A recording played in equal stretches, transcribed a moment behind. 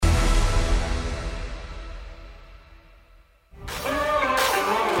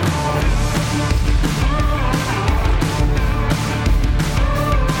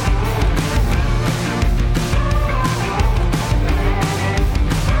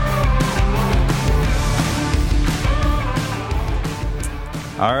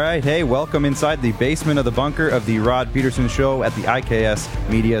All right, hey, welcome inside the basement of the bunker of the Rod Peterson Show at the IKS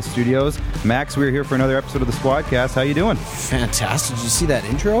Media Studios. Max, we're here for another episode of the Squadcast. How you doing? Fantastic. Did you see that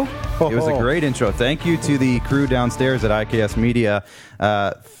intro? It was a great intro. Thank you to the crew downstairs at IKS Media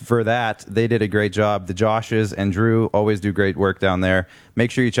for that. They did a great job. The Joshes and Drew always do great work down there.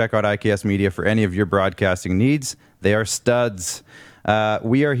 Make sure you check out IKS Media for any of your broadcasting needs. They are studs.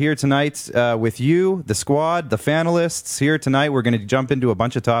 We are here tonight with you, the squad, the finalists. Here tonight, we're going to jump into a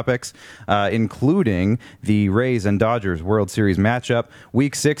bunch of topics, including the Rays and Dodgers World Series matchup.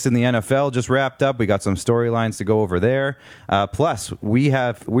 Week 6 in the NFL just wrapped up. We got some storylines to go over there. Plus,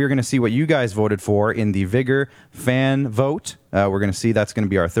 we're going to see what you guys voted for in the Vigor fan vote. We're going to see that's going to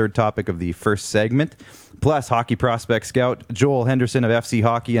be our third topic of the first segment. Plus, hockey prospect scout Joel Henderson of FC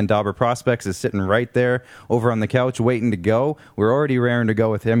Hockey and Dobber Prospects is sitting right there over on the couch waiting to go. We're already raring to go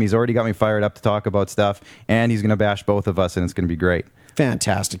with him. He's already got me fired up to talk about stuff, and he's going to bash both of us, and it's going to be great.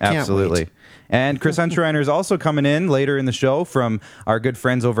 Fantastic. Absolutely. Can't wait. And Chris Untereiner is also coming in later in the show from our good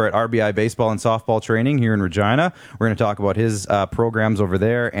friends over at RBI Baseball and Softball Training here in Regina. We're going to talk about his programs over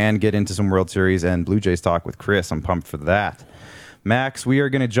there and get into some World Series and Blue Jays talk with Chris. I'm pumped for that. Max, we are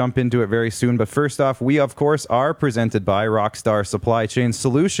going to jump into it very soon, but first off, we, of course, are presented by Rockstar Supply Chain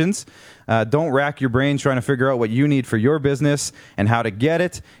Solutions. Don't rack your brain trying to figure out what you need for your business and how to get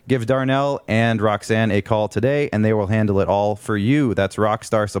it. Give Darnell and Roxanne a call today, and they will handle it all for you. That's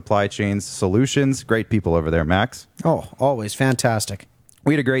Rockstar Supply Chain Solutions. Great people over there, Max. Oh, always fantastic.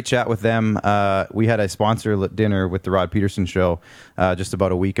 We had a great chat with them. We had a sponsor dinner with the Rod Peterson Show just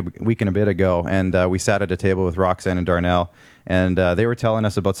about a week and a bit ago, and we sat at a table with Roxanne and Darnell, and they were telling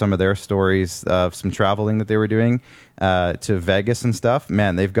us about some of their stories of some traveling that they were doing to Vegas and stuff.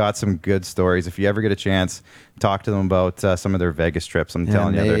 Man, they've got some good stories. If you ever get a chance, talk to them about some of their Vegas trips. I'm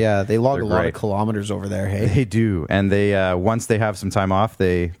telling you, they log a lot of kilometers over there. Hey, they do, and they once they have some time off,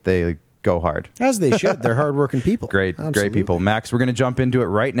 they go hard. As they should. They're hardworking people. Great people. Max, we're going to jump into it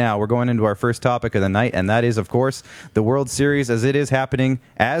right now. We're going into our first topic of the night, and that is, of course, the World Series as it is happening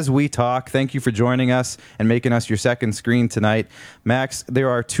as we talk. Thank you for joining us and making us your second screen tonight. Max, there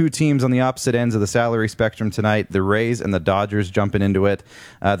are two teams on the opposite ends of the salary spectrum tonight, the Rays and the Dodgers jumping into it.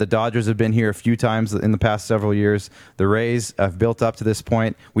 The Dodgers have been here a few times in the past several years. The Rays have built up to this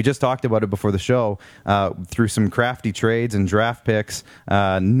point. We just talked about it before the show through some crafty trades and draft picks.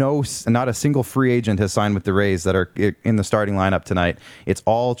 Not a single free agent has signed with the Rays that are in the starting lineup tonight. It's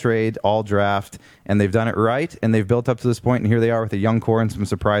all trade, all draft, and they've done it right, and they've built up to this point, and here they are with a young core and some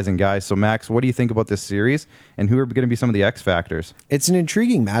surprising guys. So, Max, what do you think about this series, and who are going to be some of the X factors? It's an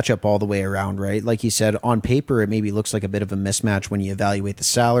intriguing matchup all the way around, right? Like you said, on paper, it maybe looks like a bit of a mismatch when you evaluate the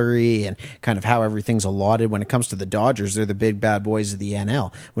salary and kind of how everything's allotted. When it comes to the Dodgers, they're the big bad boys of the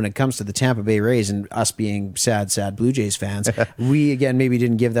NL. When it comes to the Tampa Bay Rays, and us being sad Blue Jays fans, we, again, maybe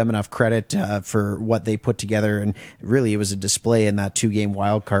didn't give them enough credit for what they put together, and really it was a display in that 2-game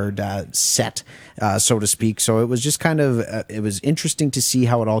wild card set, so to speak. So it was just kind of it was interesting to see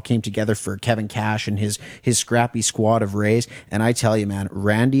how it all came together for Kevin Cash and his scrappy squad of Rays. And I tell you, man,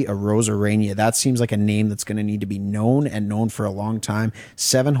 Randy Arozarena, that seems like a name that's going to need to be known for a long time.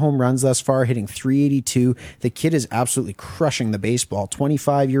 7 home runs thus far, hitting .382. The kid is absolutely crushing the baseball.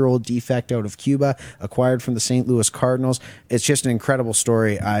 25-year-old defect out of Cuba, acquired from the St. Louis Cardinals. It's just an incredible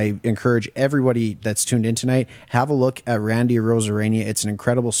story. I encourage everybody that's tuned in tonight, have a look at Randy Arozarena. It's an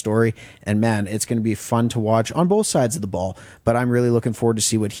incredible story, and man, it's going to be fun to watch on both sides of the ball. But I'm really looking forward to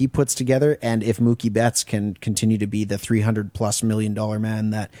see what he puts together, and if Mookie Betts can continue to be the $300+ million man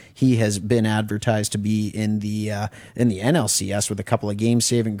that he has been advertised to be in the NLCS, with a couple of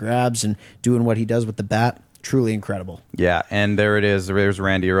game-saving grabs and doing what he does with the bat. Truly incredible. Yeah, and there it is. There's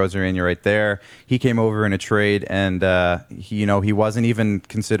Randy Arozarena right there. He came over in a trade, and he wasn't even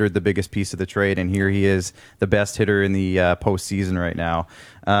considered the biggest piece of the trade, and here he is, the best hitter in the postseason right now.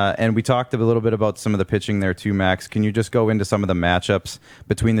 And we talked a little bit about some of the pitching there too, Max. Can you just go into some of the matchups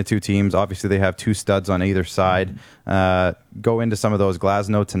between the two teams? Obviously, they have two studs on either side. Go into some of those.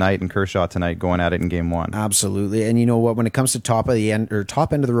 Glasnow tonight and Kershaw tonight going at it in Game 1. Absolutely. And you know what? When it comes to top end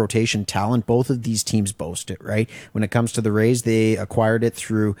of the rotation talent, both of these teams boast it, right? When it comes to the Rays, they acquired it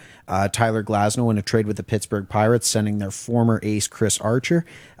through Tyler Glasnow in a trade with the Pittsburgh Pirates, sending their former ace Chris Archer.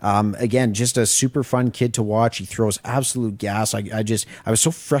 Again, just a super fun kid to watch. He throws absolute gas. I was so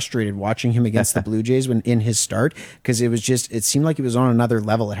so frustrated watching him against the Blue Jays when in his start, because it seemed like it was on another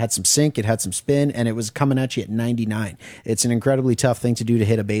level. It had some sink, it had some spin, and it was coming at you at 99. It's an incredibly tough thing to do to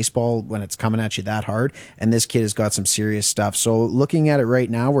hit a baseball when it's coming at you that hard, and this kid has got some serious stuff. So looking at it right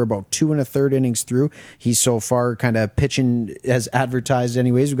now, we're about 2 1/3 innings through. He's so far kind of pitching as advertised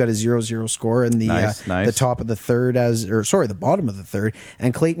anyways. We've got a 0-0 score in the the top of the third, the bottom of the third.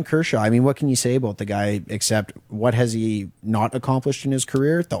 And Clayton Kershaw, I mean, what can you say about the guy except what has he not accomplished in his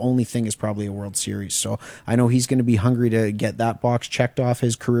career? The only thing is probably a World Series. So I know he's going to be hungry to get that box checked off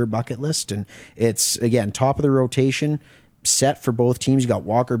his career bucket list. And it's, again, top of the rotation, set for both teams. You got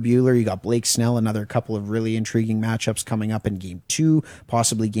Walker Buehler, you got Blake Snell, another couple of really intriguing matchups coming up in game 2,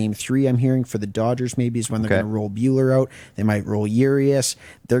 possibly game 3. I'm hearing for the Dodgers maybe is when they're going to roll Buehler out. They might roll Urias.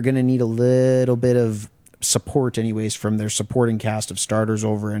 They're going to need a little bit of support anyways from their supporting cast of starters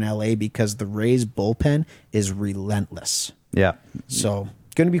over in LA, because the Rays bullpen is relentless. Yeah. So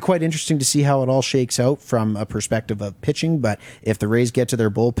going to be quite interesting to see how it all shakes out from a perspective of pitching. But if the Rays get to their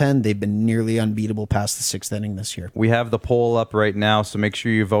bullpen, they've been nearly unbeatable past the 6th inning this year. We have the poll up right now, so make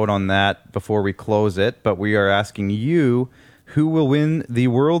sure you vote on that before we close it. But we are asking you, who will win the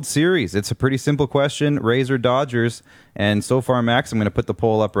World Series? It's a pretty simple question, Rays or Dodgers. And so far, Max, I'm going to put the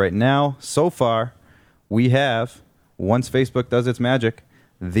poll up right now. So far, we have, once Facebook does its magic,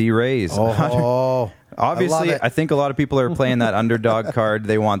 the Rays. Oh, obviously, I think a lot of people are playing that underdog card.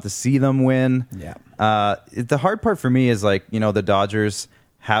 They want to see them win. Yeah. The hard part for me is, like, the Dodgers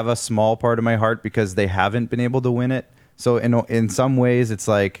have a small part of my heart because they haven't been able to win it. So in some ways, it's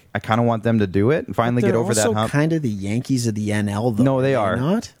like I kind of want them to do it and finally get over that hump. They're also kind of the Yankees of the NL, though. No, they are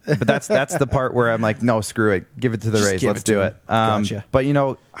not. But that's the part where I'm like, no, screw it, give it to the Rays, let's do it. Gotcha. But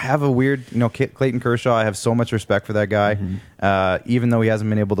I have a weird, Clayton Kershaw. I have so much respect for that guy, even though he hasn't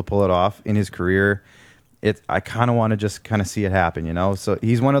been able to pull it off in his career. I kind of want to just kind of see it happen, So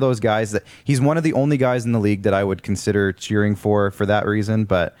he's one of those guys he's one of the only guys in the league that I would consider cheering for that reason,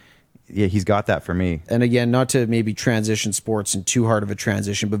 but. Yeah, he's got that for me. And again, not to maybe transition sports in too hard of a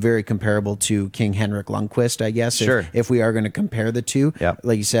transition, but very comparable to King Henrik Lundqvist, I guess. Sure. If we are going to compare the two. Yep.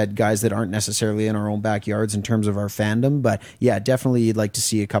 Like you said, guys that aren't necessarily in our own backyards in terms of our fandom. But yeah, definitely you'd like to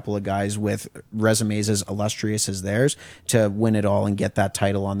see a couple of guys with resumes as illustrious as theirs to win it all and get that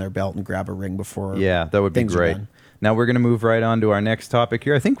title on their belt and grab a ring before. Yeah, that would be great. Now we're going to move right on to our next topic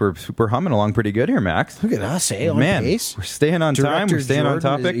here. I think we're humming along pretty good here, Max. Look at us, on pace. We're staying on time. We're staying on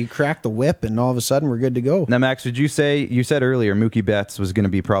topic. He cracked the whip, and all of a sudden we're good to go. Now, Max, you said earlier Mookie Betts was going to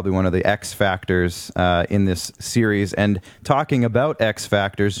be probably one of the X factors in this series. And talking about X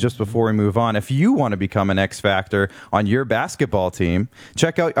factors, just before we move on, if you want to become an X factor on your basketball team,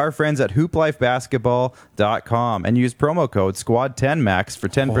 check out our friends at hooplifebasketball.com and use promo code SQUAD10MAX for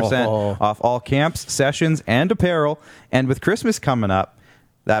 10% off all camps, sessions, and apparel. And with Christmas coming up,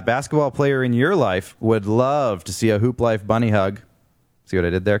 that basketball player in your life would love to see a Hoop Life bunny hug. See what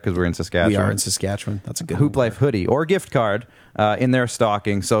I did there? Because we're in Saskatchewan. We are in Saskatchewan. That's a good Hoop Life hoodie or gift card in their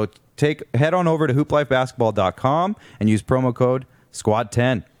stocking. So head on over to hooplifebasketball.com and use promo code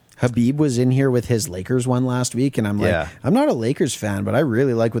SQUAD10. Habib was in here with his Lakers one last week, and I'm like, I'm not a Lakers fan, but I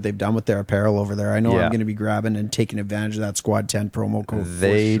really like what they've done with their apparel over there. I know I'm going to be grabbing and taking advantage of that Squad 10 promo code.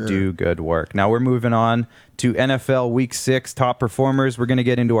 They do good work. Now we're moving on to NFL Week 6 top performers. We're going to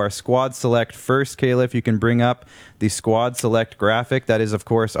get into our Squad Select first. Kayla, if you can bring up the Squad Select graphic. That is, of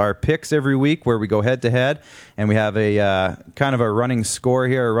course, our picks every week where we go head-to-head, and we have a kind of a running score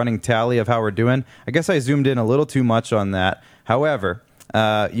here, a running tally of how we're doing. I guess I zoomed in a little too much on that. However,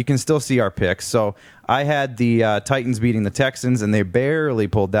 you can still see our picks. So I had the Titans beating the Texans, and they barely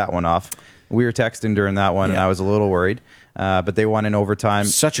pulled that one off. We were texting during that one, and I was a little worried. But they won in overtime.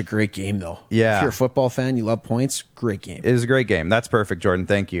 Such a great game, though. Yeah. If you're a football fan, you love points, great game. It was a great game. That's perfect, Jordan.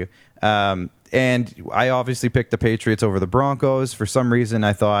 Thank you. And I obviously picked the Patriots over the Broncos. For some reason,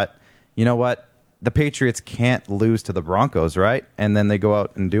 I thought, you know what? The Patriots can't lose to the Broncos, right? And then they go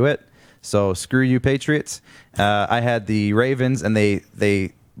out and do it. So screw you, Patriots. I had the Ravens, and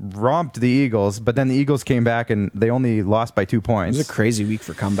they romped the Eagles, but then the Eagles came back, and they only lost by 2 points. It was a crazy week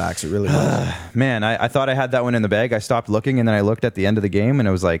for comebacks. It really was. Man, I thought I had that one in the bag. I stopped looking, and then I looked at the end of the game, and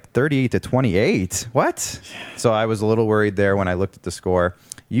it was like 38-28. What? So I was a little worried there when I looked at the score.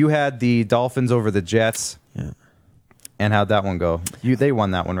 You had the Dolphins over the Jets. Yeah. And how'd that one go? They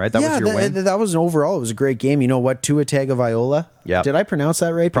won that one, right? That was your win? That was overall. It was a great game. You know what? Tua Tagovailoa. Yeah. Did I pronounce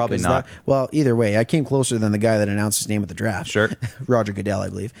that right? Probably Because not. Well, either way, I came closer than the guy that announced his name at the draft. Sure. Roger Goodell, I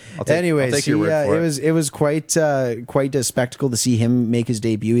believe. I'll take your word for it. It was quite a spectacle to see him make his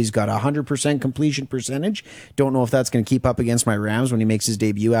debut. He's got 100% completion percentage. Don't know if that's going to keep up against my Rams when he makes his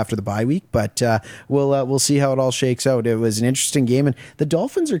debut after the bye week, but we'll see how it all shakes out. It was an interesting game, and the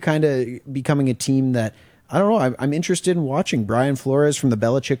Dolphins are kind of becoming a team that, I don't know, I'm interested in watching. Brian Flores from the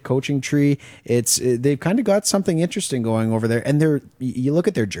Belichick coaching tree. They've kind of got something interesting going over there. And you look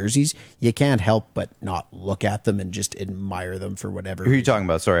at their jerseys, you can't help but not look at them and just admire them for whatever. Who are you talking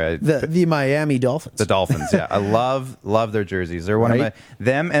about? Sorry. The Miami Dolphins. The Dolphins, yeah. I love their jerseys. They're one of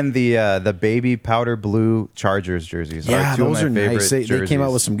them and the baby powder blue Chargers jerseys. Yeah, two those of my are nice. favorite They came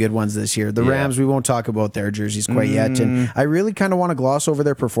out with some good ones this year. The Rams, we won't talk about their jerseys quite yet. And I really kind of want to gloss over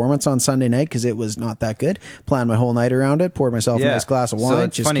their performance on Sunday night because it was not that good. Planned my whole night around it, poured myself a nice glass of wine. So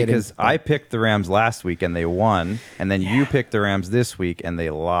it's funny because I picked the Rams last week and they won, and then you picked the Rams this week and they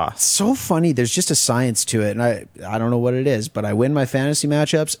lost. So funny. There's just a science to it, and I don't know what it is, but I win my fantasy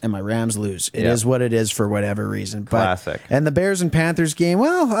matchups and my Rams lose. It is what it is for whatever reason. Classic. And the Bears and Panthers game,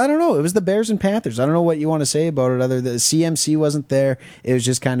 well, I don't know. It was the Bears and Panthers. I don't know what you want to say about it other than CMC wasn't there. It was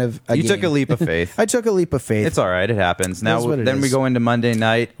just kind of You took a leap of faith. I took a leap of faith. It's all right. It happens. Now Then we go into Monday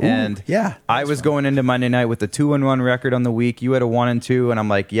night, and I was going into Monday night with the 2-1 record on the week. You had a 1-2, and I'm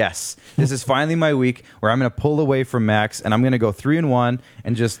like, yes, this is finally my week where I'm going to pull away from Max, and I'm going to go 3-1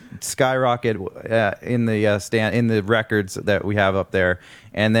 and just skyrocket in the records that we have up there.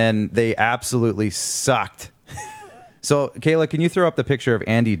 And then they absolutely sucked. So, Kayla, can you throw up the picture of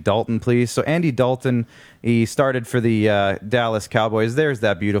Andy Dalton, please? So, Andy Dalton, he started for the Dallas Cowboys. There's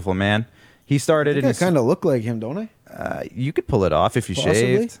that beautiful man. He started. I kind of look like him, don't I? You could pull it off if you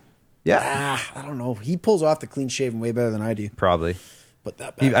shaved. Yeah, I don't know. He pulls off the clean shaven way better than I do. Probably. But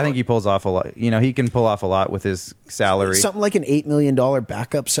that I think he pulls off a lot. You know, he can pull off a lot with his salary. Something like an $8 million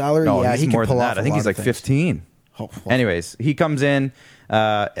backup salary. No, yeah, he's he can more pull than off that. I think he's like 15. Oh, well. Anyways, he comes in.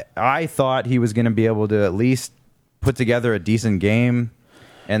 I thought he was going to be able to at least put together a decent game.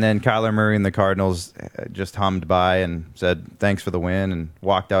 And then Kyler Murray and the Cardinals just hummed by and said, thanks for the win, and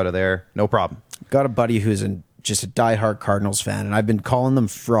walked out of there. No problem. Got a buddy who's just a diehard Cardinals fan, and I've been calling them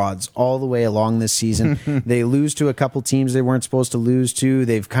frauds all the way along this season. They lose to a couple teams they weren't supposed to lose to.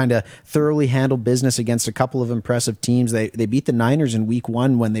 They've kind of thoroughly handled business against a couple of impressive teams. They beat the Niners in week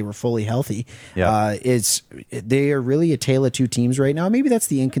 1 when they were fully healthy. Yeah. They are really a tale of two teams right now. Maybe that's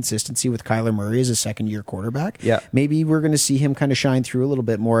the inconsistency with Kyler Murray as a second-year quarterback. Yeah. Maybe we're going to see him kind of shine through a little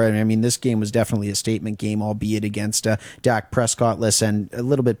bit more. And I mean, this game was definitely a statement game, albeit against Dak Prescott-less and a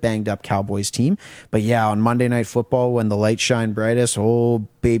little bit banged-up Cowboys team. But yeah, on Monday Night Football, when the lights shine brightest, oh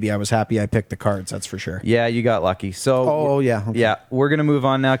baby, I was happy I picked the Cards. That's for sure. Yeah, you got lucky. So, okay. Yeah, we're gonna move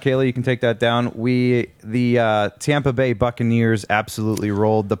on now. Kayla, you can take that down. The Tampa Bay Buccaneers absolutely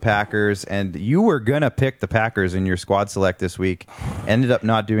rolled the Packers, and you were gonna pick the Packers in your squad select this week. Ended up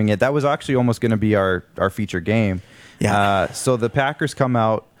not doing it. That was actually almost gonna be our feature game. Yeah. So the Packers come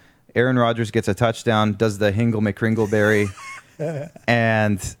out. Aaron Rodgers gets a touchdown, does the Hingle McCringleberry,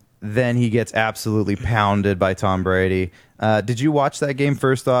 and then he gets absolutely pounded by Tom Brady. Did you watch that game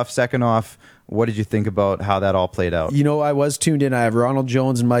first off? Second off, what did you think about how that all played out? You know, I was tuned in. I have Ronald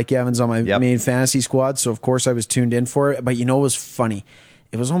Jones and Mike Evans on my main fantasy squad, so of course I was tuned in for it. But you know what was funny?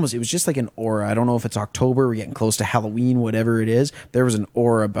 It was just like an aura. I don't know if it's October, we're getting close to Halloween, whatever it is. There was an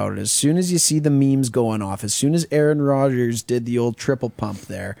aura about it. As soon as you see the memes going off, as soon as Aaron Rodgers did the old triple pump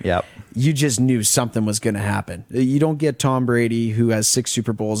there, you just knew something was going to happen. You don't get Tom Brady, who has 6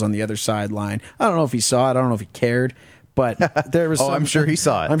 Super Bowls on the other sideline. I don't know if he saw it. I don't know if he cared. But there was I'm sure he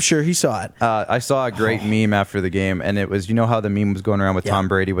saw it. I'm sure he saw it. I saw a great meme after the game, and it was, you know how the meme was going around with Tom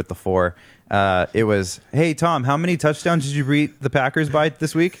Brady with the 4? It was, hey, Tom, how many touchdowns did you beat the Packers by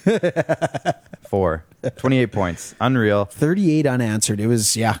this week? 4. 28 points. Unreal. 38 unanswered. It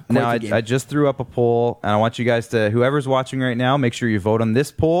was, Now, I just threw up a poll, and I want you guys to, whoever's watching right now, make sure you vote on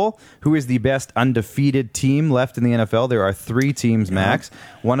this poll. Who is the best undefeated team left in the NFL? There are 3 teams, max.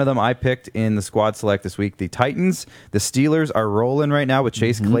 One of them I picked in the squad select this week. The Titans. The Steelers are rolling right now with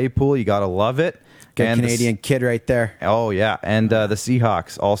Chase Claypool. You got to love it. Good Canadian kid right there. Oh, yeah. And the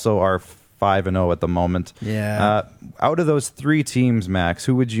Seahawks also are 5-0 at the moment. Yeah. Out of those 3 teams, Max,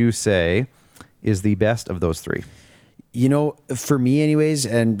 who would you say is the best of those 3? You know, for me anyways,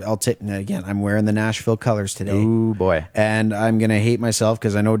 and I'll take, again, I'm wearing the Nashville colors today. Ooh, boy. And I'm going to hate myself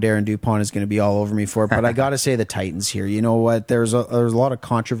because I know Darren DuPont is going to be all over me for it, but I got to say the Titans here. You know what? There's a lot of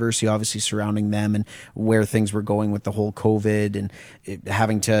controversy obviously surrounding them and where things were going with the whole COVID and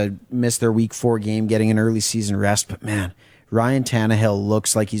having to miss their week 4 game, getting an early season rest. But man, Ryan Tannehill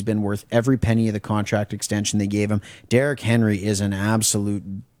looks like he's been worth every penny of the contract extension they gave him. Derrick Henry is an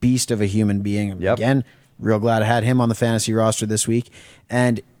absolute beast of a human being. Yep. Again, real glad I had him on the fantasy roster this week.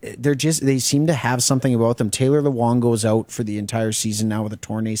 And they seem to have something about them. Taylor Lewan goes out for the entire season now with a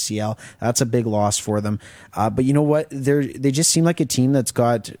torn ACL. That's a big loss for them. But you know what? They just seem like a team that's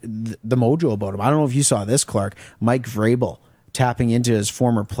got the mojo about them. I don't know if you saw this, Clark. Mike Vrabel tapping into his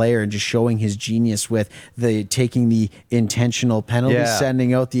former player and just showing his genius with taking the intentional penalty,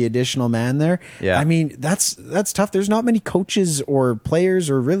 sending out the additional man there. Yeah. I mean, that's tough. There's not many coaches or players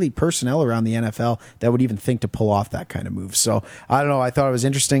or really personnel around the NFL that would even think to pull off that kind of move. So I don't know. I thought it was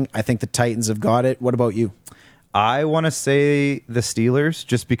interesting. I think the Titans have got it. What about you? I want to say the Steelers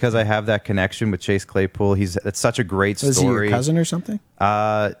just because I have that connection with Chase Claypool. It's such a great story. Is he your cousin or something?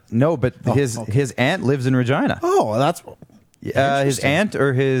 No, but his aunt lives in Regina. Oh, that's... his aunt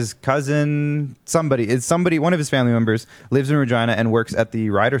or his cousin, one of his family members lives in Regina and works at the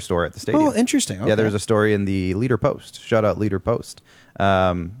Ryder store at the stadium. Oh, interesting. Okay. Yeah, there's a story in the Leader Post. Shout out Leader Post.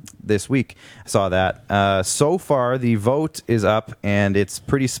 This week, I saw that. So far, the vote is up, and it's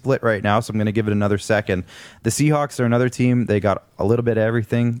pretty split right now, so I'm going to give it another second. The Seahawks are another team. They got a little bit of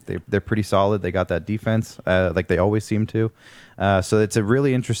everything. They're pretty solid. They got that defense, like they always seem to. So it's a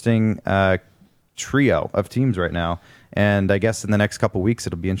really interesting trio of teams right now. And I guess in the next couple of weeks,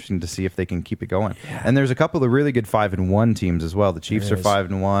 it'll be interesting to see if they can keep it going. Yeah. And there's a couple of really good 5-1 teams as well. The Chiefs are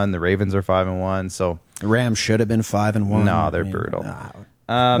 5-1. The Ravens are 5-1. So the Rams should have been 5-1. No, they're brutal.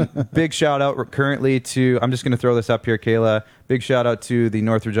 Big shout out currently to, I'm just going to throw this up here, Kayla. Big shout out to the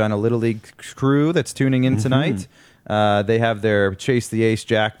North Regina Little League crew that's tuning in tonight. They have their Chase the Ace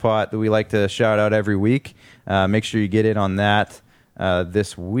jackpot that we like to shout out every week. Make sure you get in on that.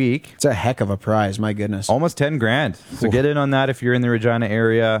 This week. It's a heck of a prize, my goodness. Almost $10,000. So get in on that if you're in the Regina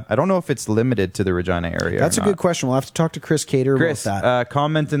area. I don't know if it's limited to the Regina area. That's a good question. We'll have to talk to Chris Cater about that.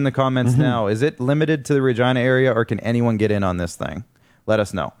 Comment in the comments now. Is it limited to the Regina area or can anyone get in on this thing? Let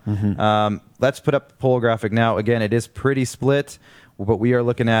us know. Let's put up the poll graphic now. Again, it is pretty split, but we are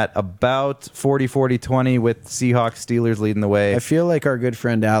looking at about 40-40-20 with Seahawks, Steelers leading the way. I feel like our good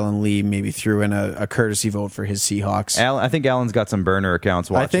friend Alan Lee maybe threw in a courtesy vote for his Seahawks. I think Alan's got some burner accounts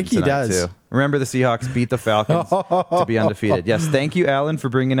watching. I think he does. Too. Remember the Seahawks beat the Falcons to be undefeated. Yes, thank you, Alan, for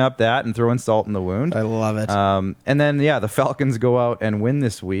bringing up that and throwing salt in the wound. I love it. And then, the Falcons go out and win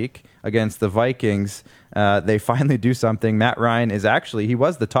this week against the Vikings. They finally do something. Matt Ryan he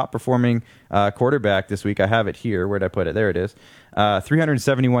was the top performing quarterback this week. I have it here. Where'd I put it? There it is.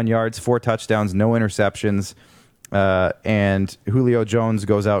 371 yards, 4 touchdowns, no interceptions. And Julio Jones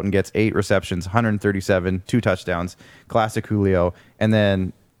goes out and gets 8 receptions, 137, 2 touchdowns. Classic Julio. And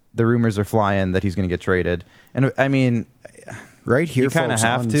then the rumors are flying that he's going to get traded. And I mean, right here, you kind of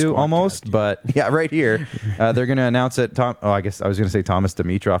have to almost, but yeah, right here, they're going to announce that I guess I was going to say Thomas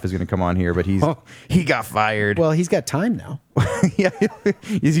Dimitroff is going to come on here, but he got fired. Well, he's got time now. Yeah,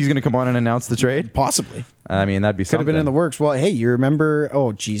 he's going to come on and announce the trade. Possibly. I mean, that'd be something. Could have been in the works. Well, hey, you remember?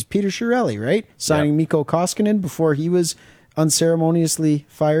 Oh, geez, Peter Chiarelli, right? Signing Mikko Koskinen before he was unceremoniously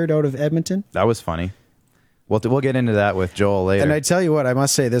fired out of Edmonton. That was funny. We'll get into that with Joel later. And I tell you what, I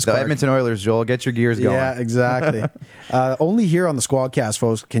must say this. The Edmonton Oilers, Joel, get your gears going. Yeah, exactly. Only here on the Squadcast,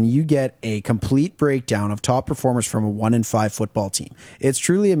 folks, can you get a complete breakdown of top performers from a 1-5 football team. It's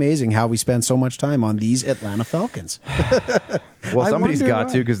truly amazing how we spend so much time on these Atlanta Falcons. Well, somebody's got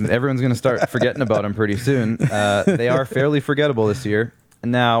to because everyone's going to start forgetting about them pretty soon. They are fairly forgettable this year.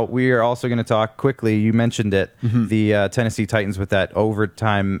 Now, we are also going to talk quickly, you mentioned it, the Tennessee Titans with that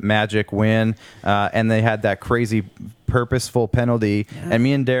overtime magic win, and they had that crazy purposeful penalty. Yeah. And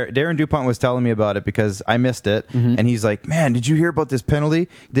me and Darren DuPont was telling me about it because I missed it, and he's like, man, did you hear about this penalty?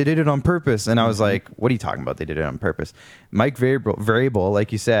 They did it on purpose. And I was like, what are you talking about? They did it on purpose. Mike Vrabel,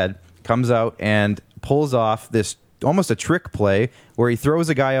 like you said, comes out and pulls off this almost a trick play where he throws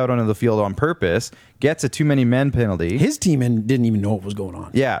a guy out onto the field on purpose, gets a too many men penalty. His team didn't even know what was going on.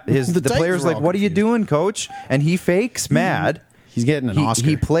 Yeah, the player's like, "What are you doing, coach?" And he fakes mad. He's getting an Oscar.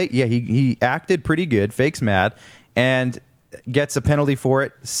 He acted pretty good, fakes mad, and gets a penalty for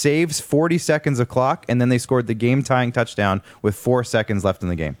it. Saves 40 seconds of clock, and then they scored the game-tying touchdown with 4 seconds left in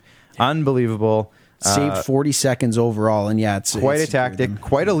the game. Unbelievable. Saved 40 seconds overall, and it's quite a tactic,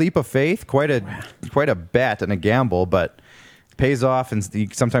 quite a leap of faith, quite a bet and a gamble, but pays off, and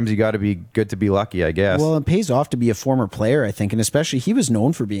sometimes you got to be good to be lucky, I guess. Well, it pays off to be a former player, I think, and especially he was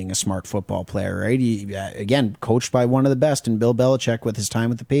known for being a smart football player, right? He, again, coached by one of the best in Bill Belichick with his time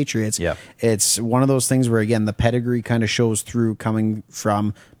with the Patriots. Yeah. It's one of those things where, again, the pedigree kind of shows through coming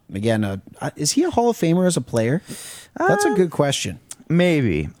from, again, is he a Hall of Famer as a player? That's a good question.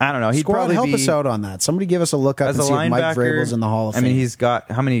 Maybe. I don't know. He'd Squad, probably help be, us out on that. Somebody give us a look up as and a see if Mike linebacker, Vrabel's in the Hall of Fame. I mean, he's got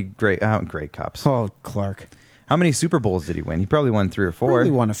how many great cups? Oh, Clark. How many Super Bowls did he win? He probably won 3 or 4.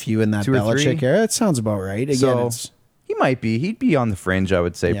 Probably won a few in that 2 or 3. Belichick era. That sounds about right. Again, So it's... he might be. He'd be on the fringe, I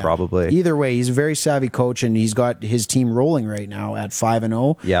would say, Yeah. probably. Either way, he's a very savvy coach, and he's got his team rolling right now at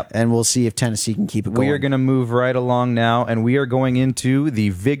 5-0. Yep. And we'll see if Tennessee can keep it going. We are going to move right along now, and we are going into the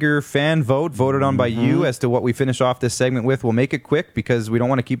Vigor fan vote, voted on by you as to what we finish off this segment with. We'll make it quick because we don't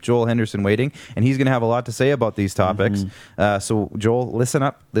want to keep Joel Henderson waiting, and he's going to have a lot to say about these topics. So, Joel, listen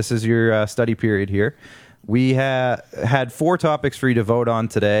up. This is your study period here. We had 4 topics for you to vote on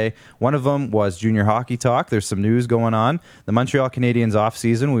today. One of them was junior hockey talk. There's some news going on. The Montreal Canadiens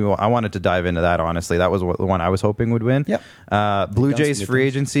offseason. I wanted to dive into that, honestly. That was the one I was hoping would win. Yep. Blue Jays free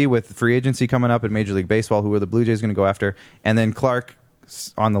agency, with free agency coming up in Major League Baseball. Who are the Blue Jays going to go after? And then Clark's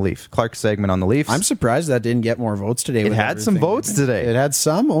segment on the Leafs. I'm surprised that didn't get more votes today. It had some votes today. It had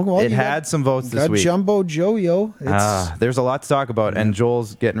some? Oh, well, It had some votes this week. Jumbo Joe-Yo. There's a lot to talk about, and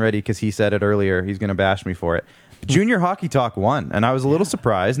Joel's getting ready because he said it earlier. He's going to bash me for it. Junior hockey talk won, and I was a little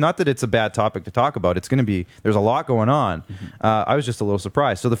surprised. Not that it's a bad topic to talk about. It's going to be, there's a lot going on. I was just a little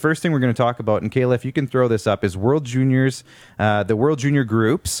surprised. So the first thing we're going to talk about, and Kayla, if you can throw this up, is World Juniors, the World Junior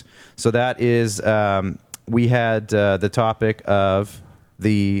groups. So that is, we had the topic of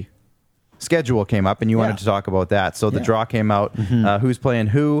the schedule came up, and you wanted to talk about that. So the draw came out. Who's playing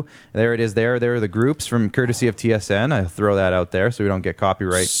who? There it is. There are the groups from courtesy of TSN. I'll throw that out there so we don't get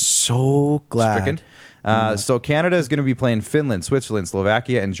copyright So glad. stricken. So Canada is going to be playing Finland, Switzerland,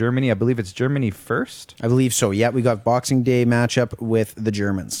 Slovakia, and Germany. I believe it's Germany first. I believe so. Yeah, we got Boxing Day matchup with the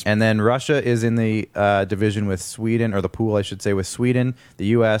Germans. And then Russia is in the division with Sweden, or the pool, I should say, with Sweden, the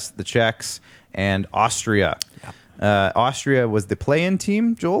U.S., the Czechs, and Austria. Austria was the play-in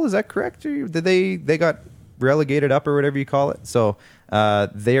team. Joel, is that correct? Did they got relegated up or whatever you call it? So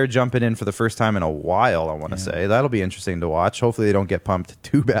they are jumping in for the first time in a while, I want to say. That'll be interesting to watch. Hopefully they don't get pumped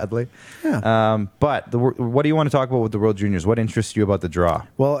too badly. Yeah. But what do you want to talk about with the World Juniors? What interests you about the draw?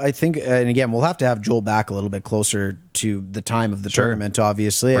 Well, I think, and again, we'll have to have Joel back a little bit closer to the time of the tournament,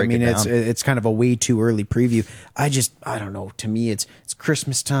 obviously. Break I mean, it down. it's kind of a way too early preview. I don't know. To me, it's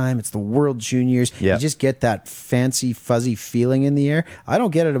Christmas time. It's the World Juniors. Yeah. You just get that fancy, fuzzy feeling in the air. I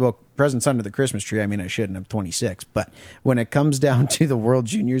don't get it about presents under the Christmas tree. I mean, I shouldn't. I'm 26. But when it comes down to the World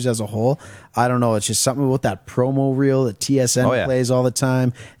Juniors as a whole, I don't know. It's just something about that promo reel that TSN plays all the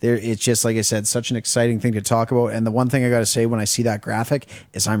time. It's just, like I said, such an exciting thing to talk about. And the one thing I got to say when I see that graphic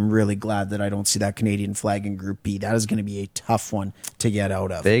is I'm really glad that I don't see that Canadian flag in Group B. That is going to be a tough one to get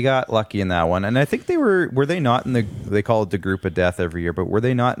out of. They got lucky in that one. And I think were they not in they call it the group of death every year, but were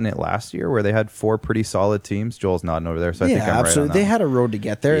they not in it last year where they had 4 pretty solid teams? Joel's nodding over there, so I think I'm right on absolutely. that They one. had a road to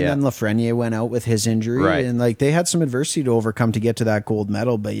get there, and then Lafreniere went out with his injury, and like they had some adversity to overcome to get to that gold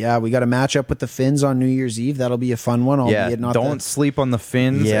medal. But yeah, we got a matchup with the Finns on New Year's Eve. That'll be a fun one. Don't sleep on the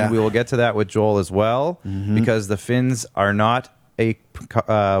Finns, and we will get to that with Joel as well, because the Finns are not a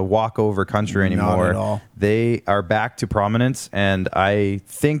walkover country anymore. Not at all. They are back to prominence, and I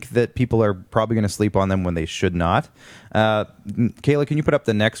think that people are probably going to sleep on them when they should not. Kayla, can you put up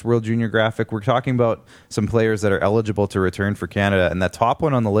the next World Junior graphic? We're talking about some players that are eligible to return for Canada, and the top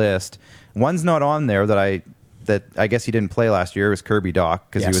one on the list, one's not on there that I guess he didn't play last year, was Kirby Dach,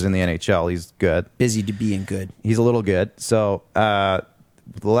 because he was in the NHL. He's good. Busy to being good. He's a little good. So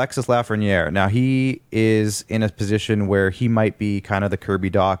Alexis Lafreniere. Now, he is in a position where he might be kind of the Kirby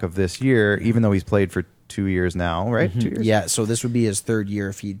Dach of this year, even though he's played for 2 years now, right? 2 years? Yeah, so this would be his 3rd year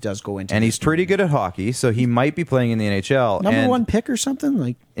if he does go into And he's pretty good at hockey, so he might be playing in the NHL. Number 1 pick or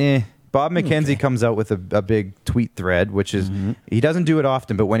something? Bob McKenzie comes out with a big tweet thread, which is, he doesn't do it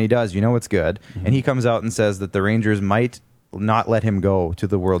often, but when he does, you know it's good. And he comes out and says that the Rangers might not let him go to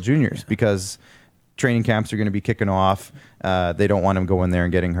the World Juniors because training camps are going to be kicking off. They don't want him going there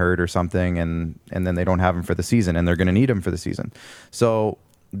and getting hurt or something, and then they don't have him for the season, and they're going to need him for the season. So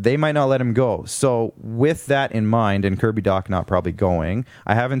they might not let him go. So with that in mind, and Kirby Dach not probably going,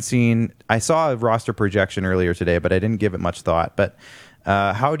 I saw a roster projection earlier today, but I didn't give it much thought. But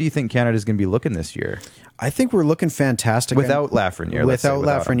how do you think Canada's going to be looking this year? I think we're looking fantastic. Without Lafreniere. Without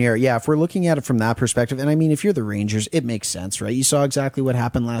Lafreniere. Yeah, if we're looking at it from that perspective, and I mean, if you're the Rangers, it makes sense, right? You saw exactly what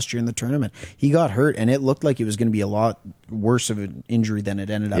happened last year in the tournament. He got hurt, and it looked like it was going to be a lot worse of an injury than it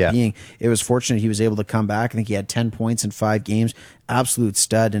ended up being. It was fortunate he was able to come back. I think he had 10 points in 5 games. Absolute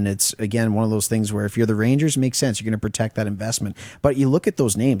stud, and it's, again, one of those things where if you're the Rangers, it makes sense. You're going to protect that investment. But you look at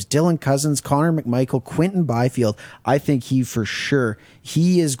those names, Dylan Cousins, Connor McMichael, Quentin Byfield. I think he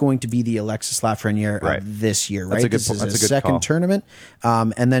is going to be the Alexis Lafreniere of this year, right? This is his second tournament.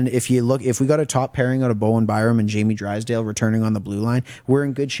 And then if we got a top pairing out of Bowen Byram and Jamie Drysdale returning on the blue line, we're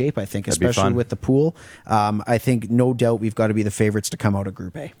in good shape, I think, especially with the pool. I think no doubt we've got to be the favorites to come out of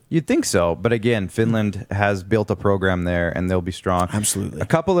Group A. You'd think so, but again, Finland has built a program there, and they'll be strong. Absolutely. A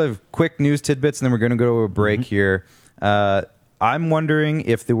couple of quick news tidbits, and then we're going to go to a break here. I'm wondering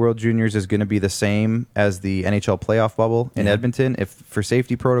if the World Juniors is going to be the same as the NHL playoff bubble in Edmonton. If for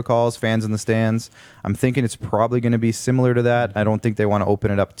safety protocols, fans in the stands, I'm thinking it's probably going to be similar to that. I don't think they want to open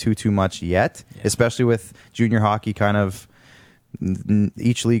it up too much yet, especially with junior hockey kind of.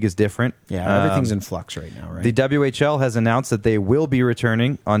 Each league is different. Yeah, everything's in flux right now, right? The WHL has announced that they will be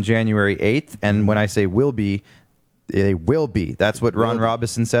returning on January 8th, and when I say will be, they will be. That's what Ron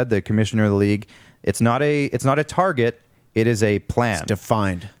Robison said, the commissioner of the league. It's not a target. It is a plan. It's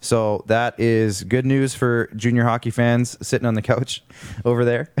defined. So that is good news for junior hockey fans sitting on the couch over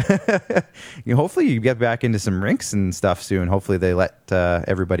there. Hopefully you get back into some rinks and stuff soon. Hopefully they let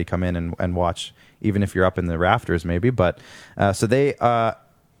everybody come in and watch, even if you're up in the rafters maybe. But so they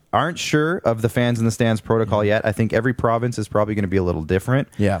aren't sure of the fans in the stands protocol yet. I think every province is probably going to be a little different.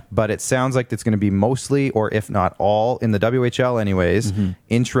 Yeah. But it sounds like it's going to be mostly, or if not all, in the WHL anyways,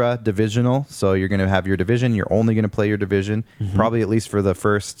 intra-divisional. So you're going to have your division. You're only going to play your division, probably at least for the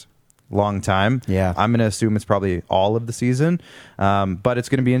first long time. Yeah. I'm going to assume it's probably all of the season. But it's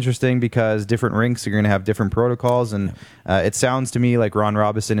going to be interesting because different rinks are going to have different protocols. And it sounds to me like Ron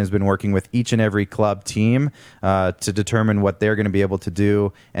Robison has been working with each and every club team to determine what they're going to be able to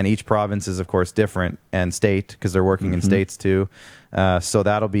do. And each province is, of course, different, and state, because they're working in states too. So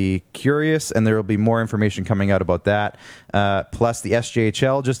that'll be curious, and there will be more information coming out about that. Plus, the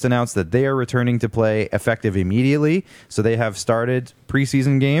SJHL just announced that they are returning to play effective immediately. So they have started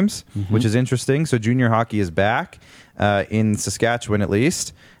preseason games, which is interesting. So junior hockey is back in Saskatchewan, at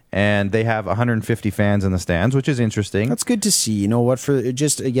least. And they have 150 fans in the stands, which is interesting. That's good to see. You know what? For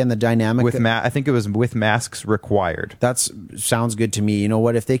just, again, the dynamic. I think it was with masks required. That sounds good to me. You know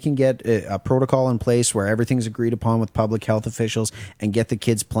what? If they can get a protocol in place where everything's agreed upon with public health officials and get the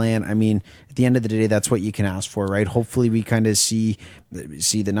kids playing, I mean, at the end of the day, that's what you can ask for, right? Hopefully we kind of see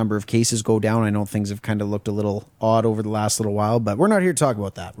the number of cases go down. I know things have kind of looked a little odd over the last little while, but we're not here to talk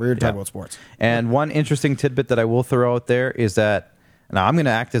about that. We're here to talk about sports. And one interesting tidbit that I will throw out there is that, now, I'm going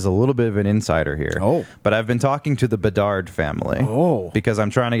to act as a little bit of an insider here. But I've been talking to the Bedard family. Because I'm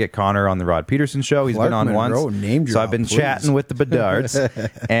trying to get Connor on the Rod Peterson show. He's been on once. So I've been chatting with the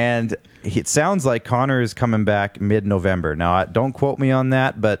Bedards. And it sounds like Connor is coming back mid-November. Now, don't quote me on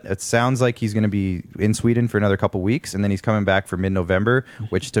that, but it sounds like he's going to be in Sweden for another couple weeks, and then he's coming back for mid-November,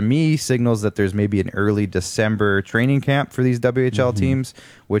 which to me signals that there's maybe an early December training camp for these WHL teams,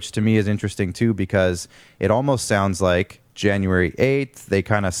 which to me is interesting too, because it almost sounds like January 8th, they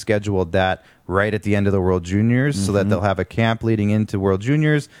kind of scheduled that right at the end of the World Juniors so that they'll have a camp leading into World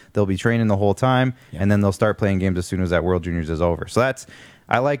Juniors. They'll be training the whole time, and then they'll start playing games as soon as that World Juniors is over. So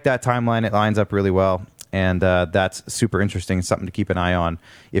I like that timeline. It lines up really well, and that's super interesting. Something to keep an eye on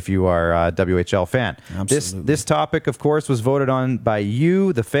if you are a WHL fan. Absolutely. This topic, of course, was voted on by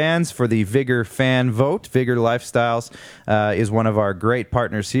you, the fans, for the Vigor fan vote. Vigor Lifestyles is one of our great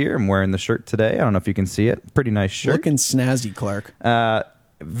partners here. I'm wearing the shirt today. I don't know if you can see it. Pretty nice shirt. Looking snazzy, Clark.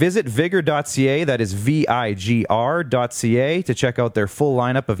 Visit vigor.ca, that is VIGR.ca, to check out their full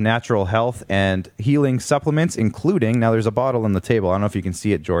lineup of natural health and healing supplements, including, now there's a bottle on the table, I don't know if you can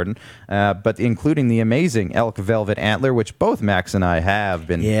see it, Jordan, but including the amazing Elk Velvet Antler, which both Max and I have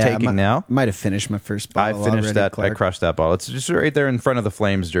been taking now. Might have finished my first bottle. I finished already, that, Clark. I crushed that bottle. It's just right there in front of the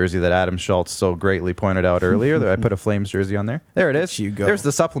Flames jersey that Adam Schultz so greatly pointed out earlier. That I put a Flames jersey on there. There it is. You go. There's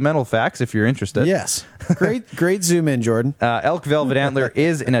the supplemental facts if you're interested. Yes. Great zoom in, Jordan. Elk Velvet Antler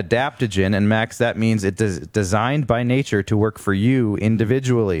is an adaptogen, and Max, that means it is designed by nature to work for you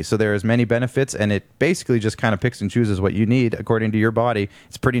individually. So there is many benefits, and it basically just kind of picks and chooses what you need according to your body.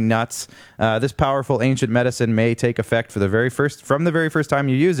 It's pretty nuts. This powerful ancient medicine may take effect from the very first time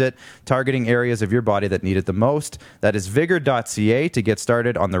you use it, targeting areas of your body that need it the most. That is vigor.ca to get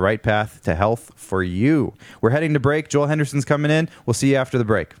started on the right path to health for you. We're heading to break. Joel Henderson's coming in. We'll see you after the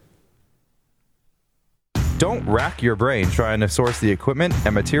break. Don't rack your brain trying to source the equipment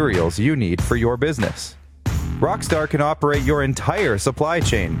and materials you need for your business. Rockstar can operate your entire supply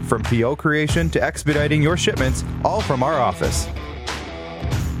chain, from PO creation to expediting your shipments, all from our office.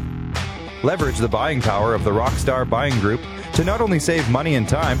 Leverage the buying power of the Rockstar Buying Group to not only save money and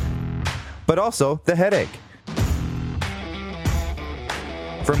time, but also the headache.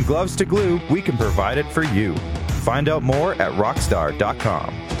 From gloves to glue, we can provide it for you. Find out more at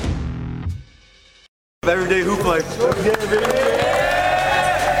rockstar.com. Everyday hoop life.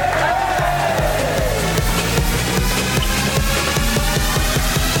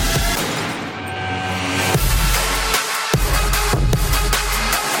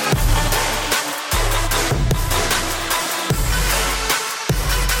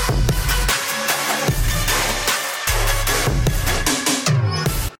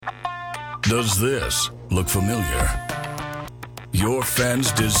 Does this look familiar? Your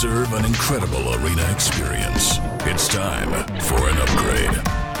fans deserve an incredible arena experience. It's time for an upgrade.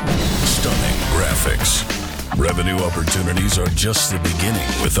 Stunning graphics. Revenue opportunities are just the beginning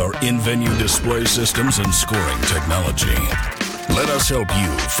with our in-venue display systems and scoring technology. Let us help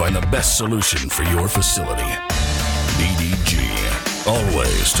you find the best solution for your facility. DDG.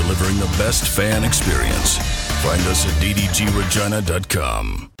 Always delivering the best fan experience. Find us at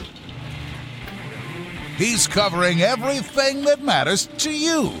ddgregina.com. He's covering everything that matters to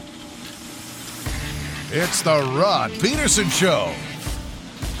you. It's the Rod Peterson Show.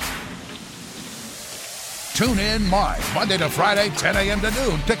 Tune in live Monday to Friday, 10 a.m. to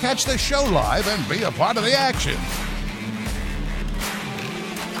noon to catch the show live and be a part of the action.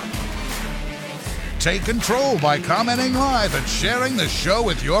 Take control by commenting live and sharing the show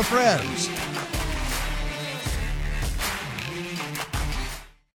with your friends.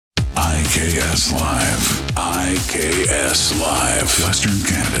 IKS Live. IKS Live. Western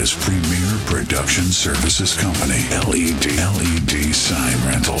Canada's premier production services company. LED sign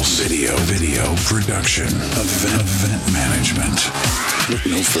rentals. Video production. Event management. Look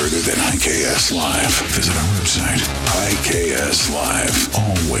no further than IKS Live. Visit our website. IKS Live.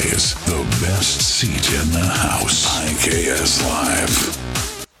 Always the best seat in the house. IKS Live.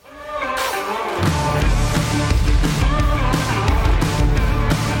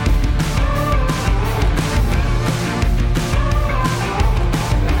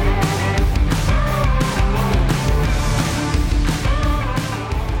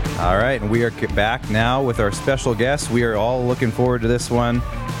 All right, and we are back now with our special guest. We are all looking forward to this one.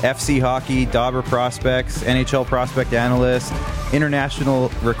 FC Hockey, Dobber Prospects, NHL Prospect Analyst,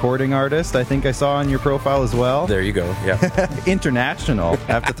 international recording artist. I think I saw on your profile as well. There you go. Yeah. International.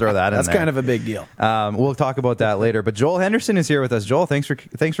 I have to throw that in That's there. kind of a big deal. We'll talk about that later. But Joel Henderson is here with us. Joel, thanks for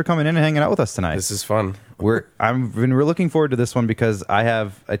coming in and hanging out with us tonight. This is fun. We're looking forward to this one because I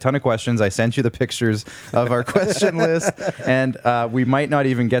have a ton of questions. I sent you the pictures of our question list, and we might not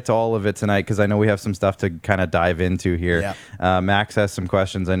even get to all of it tonight because I know we have some stuff to kind of dive into here. Yeah. Max has some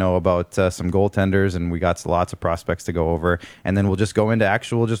questions I know about some goaltenders, and we got lots of prospects to go over, and then we'll just go into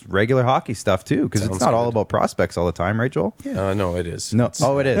actual just regular hockey stuff too because it's not all about prospects all the time, right, Joel? Yeah. No, it is. No.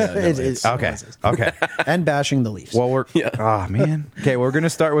 Oh, it is. It is. Okay. Okay. And bashing the Leafs. Well, oh man. Okay, we're gonna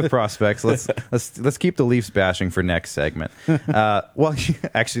start with prospects. Let's keep the Leafs bashing for next segment. Well,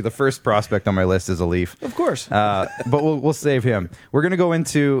 actually, the first prospect on my list is a Leaf, Of course. but we'll save him. We're gonna go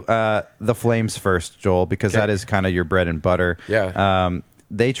into the Flames first, Joel, because that is kind of your bread and butter. Yeah.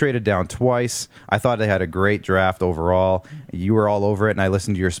 They traded down twice. I thought they had a great draft overall. You were all over it, and I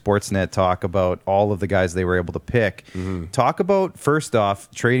listened to your Sportsnet talk about all of the guys they were able to pick. Mm-hmm. Talk about, first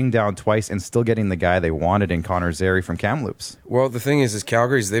off, trading down twice and still getting the guy they wanted in Connor Zary from Kamloops. Well, the thing is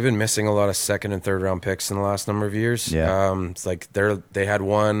Calgary's, they've been missing a lot of second and third round picks in the last number of years. Yeah. It's like they had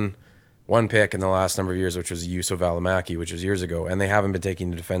one pick in the last number of years, which was Juuso Välimäki, which was years ago, and they haven't been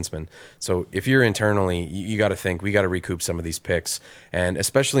taking the defensemen. So if you're internally, you got to think, we got to recoup some of these picks. And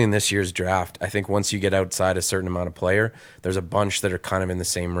especially in this year's draft, I think once you get outside a certain amount of player, there's a bunch that are kind of in the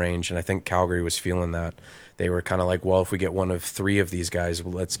same range. And I think Calgary was feeling that. They were kind of like, well, if we get one of three of these guys,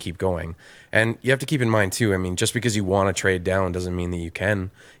 well, let's keep going. And you have to keep in mind, too, I mean, just because you want to trade down doesn't mean that you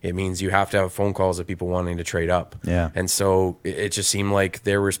can. It means you have to have phone calls of people wanting to trade up. Yeah. And so it just seemed like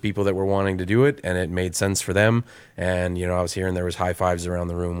there was people that were wanting to do it, and it made sense for them. And, you know, I was hearing there was high fives around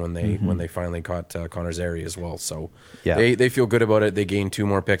the room when they finally caught Connor Zary as well. So they feel good about it. They gained 2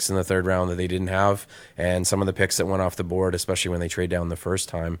 more picks in the third round that they didn't have. And some of the picks that went off the board, especially when they trade down the first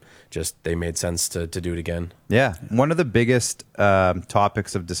time, just they made sense to do it again. Yeah. One of the biggest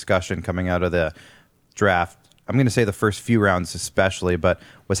topics of discussion coming out of the draft I'm going to say the first few rounds especially, but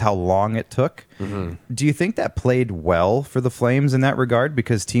was how long it took. Do you think that played well for the Flames in that regard,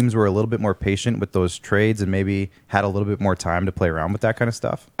 because teams were a little bit more patient with those trades and maybe had a little bit more time to play around with that kind of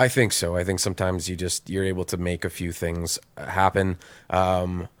stuff? I think so. I think sometimes you're able to make a few things happen.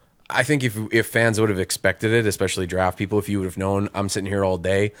 I think if fans would have expected it, especially draft people, if you would have known I'm sitting here all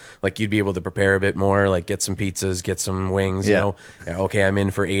day, like you'd be able to prepare a bit more, like get some pizzas, get some wings, you know, okay, I'm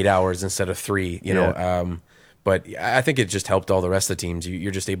in for 8 hours instead of 3, you know. But I think it just helped all the rest of the teams.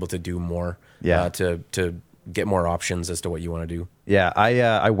 You're just able to do more to get more options as to what you want to do. Yeah,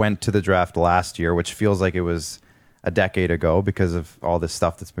 I went to the draft last year, which feels like it was a decade ago because of all this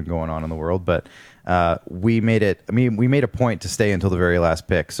stuff that's been going on in the world. But we made a point to stay until the very last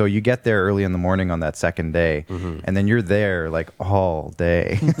pick. So you get there early in the morning on that second day, and then you're there like all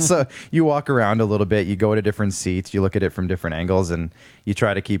day. So you walk around a little bit, you go to different seats, you look at it from different angles, and you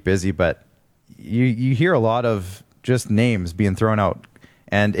try to keep busy. But you hear a lot of just names being thrown out,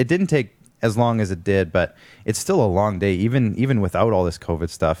 and it didn't take as long as it did, but it's still a long day, even without all this COVID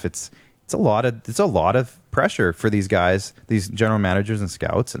stuff. It's a lot of pressure for these guys, these general managers and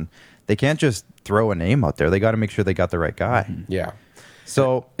scouts, and they can't just throw a name out there. They got to make sure they got the right guy. Yeah.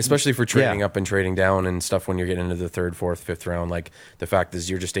 So especially for trading up and trading down and stuff when you're getting into the 3rd, 4th, 5th round, like the fact is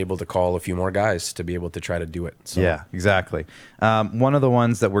you're just able to call a few more guys to be able to try to do it. So. Yeah, exactly. One of the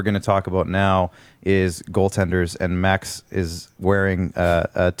ones that we're going to talk about now is goaltenders, and Max is wearing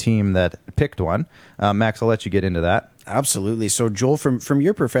a team that picked one. Max, I'll let you get into that. Absolutely. So, Joel, from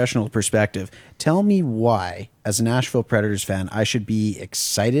your professional perspective, tell me why, as a Nashville Predators fan, I should be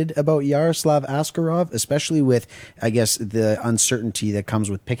excited about Yaroslav Askarov, especially with, I guess, the uncertainty that comes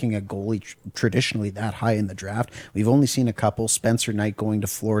with picking a goalie traditionally that high in the draft. We've only seen a couple, Spencer Knight going to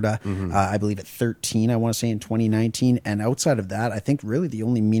Florida, I believe at 13, I want to say in 2019. And outside of that, I think really the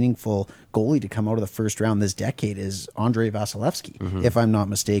only meaningful goalie to come out of the first round this decade is Andrei Vasilevsky, if I'm not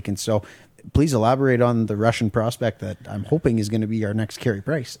mistaken. So, please elaborate on the Russian prospect that I'm hoping is going to be our next Carey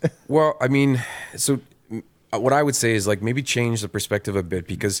Price. Well, I mean, so what I would say is like maybe change the perspective a bit,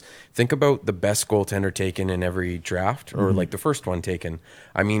 because think about the best goaltender taken in every draft, or like the first one taken.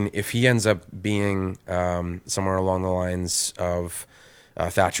 I mean, if he ends up being somewhere along the lines of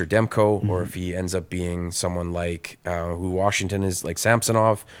Thatcher Demko, or if he ends up being someone like who Washington is, like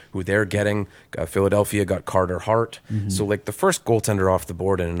Samsonov, who they're getting. Philadelphia got Carter Hart. So like the first goaltender off the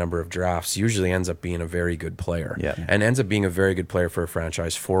board in a number of drafts usually ends up being a very good player, and ends up being a very good player for a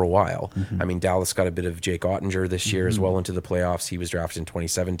franchise for a while. I mean, Dallas got a bit of Jake Ottinger this year as well into the playoffs. He was drafted in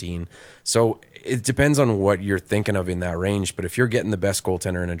 2017. So it depends on what you're thinking of in that range. But if you're getting the best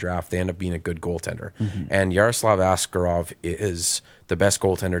goaltender in a draft, they end up being a good goaltender. And Yaroslav Askarov is the best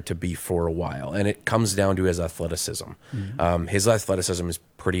goaltender to be for a while, and it comes down to his athleticism. His athleticism is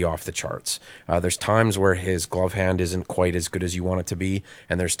pretty off the charts. There's times where his glove hand isn't quite as good as you want it to be,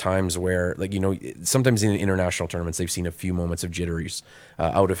 and there's times where, like, you know, sometimes in international tournaments they've seen a few moments of jitteries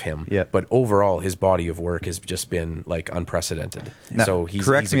out of him. But overall, his body of work has just been like unprecedented. Now, so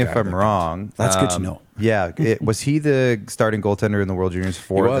correct me if I'm wrong. That's good to know. Yeah, was he the starting goaltender in the World Juniors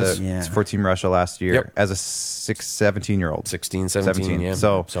for Team Russia last year as a 17-year-old? 16, 17, yeah.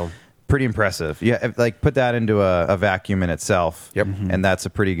 So pretty impressive. Yeah, like put that into a vacuum in itself. And that's a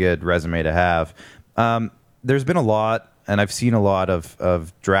pretty good resume to have. There's been a lot, and I've seen a lot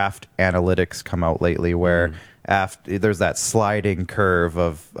of draft analytics come out lately where after there's that sliding curve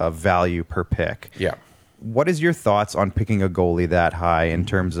of value per pick. What is your thoughts on picking a goalie that high in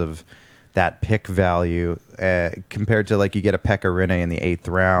terms of that pick value compared to, like, you get a Pekka Rinne in the 8th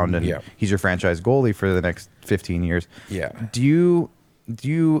round and he's your franchise goalie for the next 15 years. Do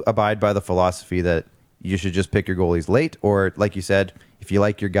you abide by the philosophy that you should just pick your goalies late, or like you said, if you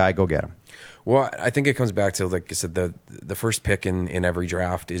like your guy, go get him? Well, I think it comes back to, like I said, the first pick in every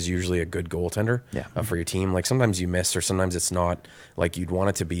draft is usually a good goaltender for your team. Like sometimes you miss, or sometimes it's not like you'd want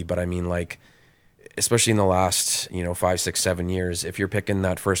it to be. But I mean, like, especially in the last 5, 6, 7 years, if you're picking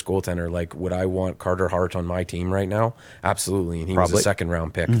that first goaltender, like, would I want Carter Hart on my team right now? Absolutely. And he was a 2nd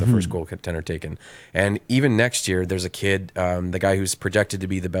round pick, the first goaltender taken. And even next year, there's a kid, the guy who's projected to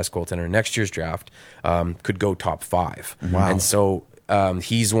be the best goaltender in next year's draft, could go top 5. And so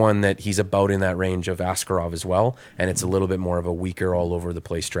he's one that he's about in that range of Askarov as well, and it's a little bit more of a weaker, all over the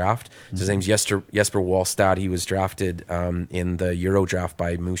place draft. So his name's Jesper Wallstad. He was drafted in the Euro draft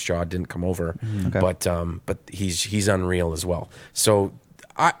by Moose Jaw, didn't come over, but he's unreal as well. So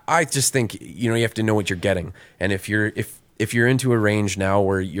I just think you have to know what you're getting, and if if you're into a range now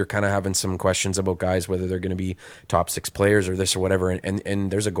where you're kind of having some questions about guys, whether they're going to be top 6 players or this or whatever,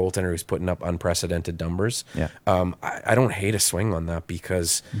 and there's a goaltender who's putting up unprecedented numbers, I don't hate a swing on that,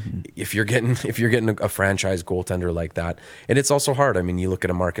 because if you're getting a franchise goaltender like that, and it's also hard. I mean, you look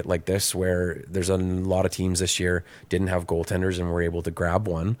at a market like this where there's a lot of teams this year didn't have goaltenders and were able to grab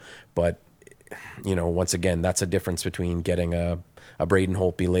one, but once again, that's a difference between getting a Braden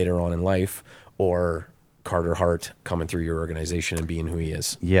Holtby later on in life or Carter Hart coming through your organization and being who he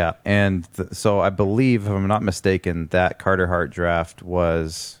is. Yeah, and so I believe, if I'm not mistaken, that Carter Hart draft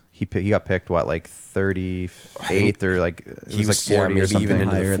was he got picked like 38th or like he was like 40 or something, even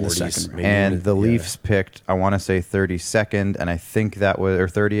into higher the in the 40s. second round. And the Leafs picked, I want to say 32nd, and I think that was, or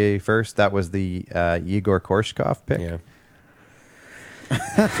 31st. That was the Igor Korshkov pick. Yeah.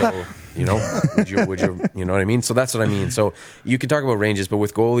 So, would you know what I mean? So that's what I mean. So you can talk about ranges, but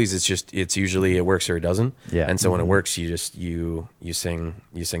with goalies, it's usually it works or it doesn't. Yeah. And so when it works, you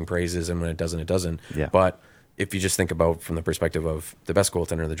sing praises, and when it doesn't, it doesn't. Yeah. But if you just think about from the perspective of the best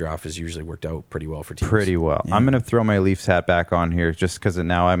goaltender in the draft has usually worked out pretty well for teams. Pretty well. Yeah. I'm going to throw my Leafs hat back on here just because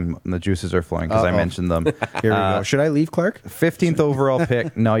now the juices are flowing because I mentioned them. Here we go. Should I leave, Clark? 15th overall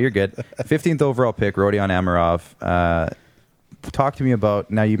pick. No, you're good. 15th overall pick, Rodion Amirov. Talk to me about,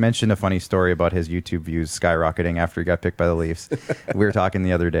 now you mentioned a funny story about his YouTube views skyrocketing after he got picked by the Leafs. We were talking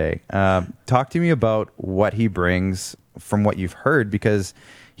the other day. Talk to me about what he brings from what you've heard, because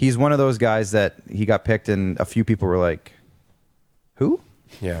he's one of those guys that he got picked and a few people were like, who?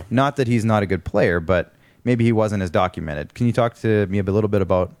 Yeah. Not that he's not a good player, but maybe he wasn't as documented. Can you talk to me a little bit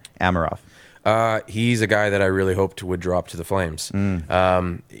about Amirov? He's a guy that I really hoped would drop to the Flames.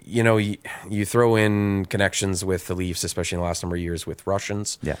 You throw in connections with the Leafs, especially in the last number of years with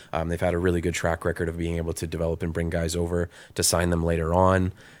Russians. Yeah. They've had a really good track record of being able to develop and bring guys over to sign them later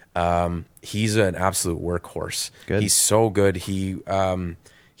on. He's an absolute workhorse. Good. He's so good. He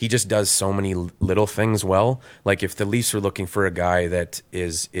just does so many little things well. Like if the Leafs were looking for a guy that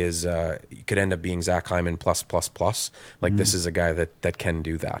is could end up being Zach Hyman plus. Like this is a guy that can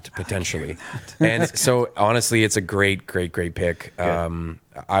do that potentially. And so honestly, it's a great pick.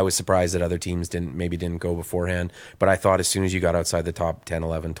 I was surprised that other teams didn't go beforehand, but I thought as soon as you got outside the top 10,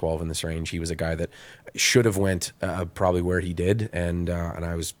 11, 12 in this range, he was a guy that should have went probably where he did, and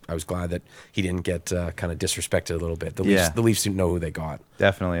I was glad that he didn't get kind of disrespected a little bit. The Leafs didn't know who they got.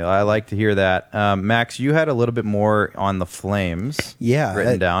 Definitely. I like to hear that. Max, you had a little bit more on the Flames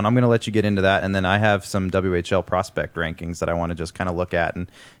written down. I'm going to let you get into that, and then I have some WHL prospect rankings that I want to just kind of look at and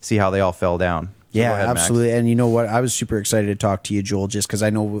see how they all fell down. So yeah, go ahead, absolutely. Max. And you know what? I was super excited to talk to you, Joel, just because I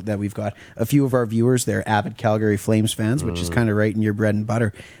know that we've got a few of our viewers, they're avid Calgary Flames fans, which is kind of right in your bread and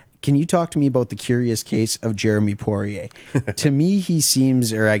butter. Can you talk to me about the curious case of Jeremy Poirier? To me, he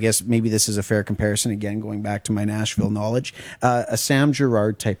seems, or I guess maybe this is a fair comparison, again, going back to my Nashville knowledge, a Sam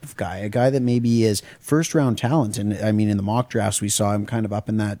Girard type of guy, a guy that maybe is first-round talent. And I mean, in the mock drafts, we saw him kind of up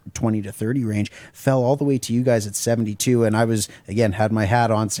in that 20 to 30 range, fell all the way to you guys at 72. And I was, again, had my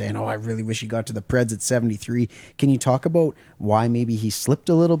hat on saying, I really wish he got to the Preds at 73. Can you talk about why maybe he slipped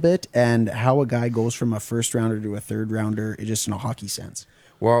a little bit and how a guy goes from a first-rounder to a third-rounder, just in a hockey sense?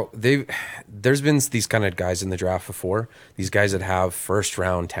 Well, there's been these kind of guys in the draft before, these guys that have first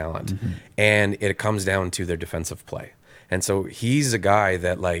round talent, and it comes down to their defensive play. And so he's a guy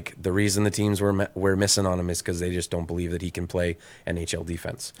that, like, the reason the teams were missing on him is because they just don't believe that he can play NHL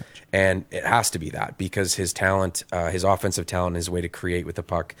defense. And it has to be that, because his talent, his offensive talent, his way to create with the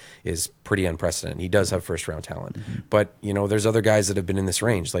puck is pretty unprecedented. He does have first round talent. But, there's other guys that have been in this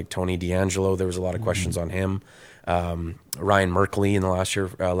range, like Tony DeAngelo. There was a lot of questions on him. Ryan Merkley in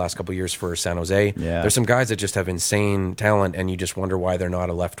the last couple of years for San Jose. Yeah. There's some guys that just have insane talent, and you just wonder why they're not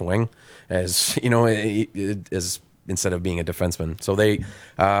a left wing, as instead of being a defenseman. So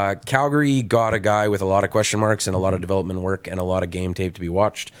Calgary got a guy with a lot of question marks and a lot of development work and a lot of game tape to be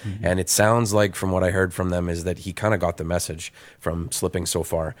watched. And it sounds like, from what I heard from them, is that he kind of got the message from slipping so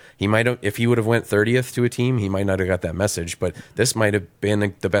far. He might have, if he would have went 30th to a team, he might not have got that message, but this might have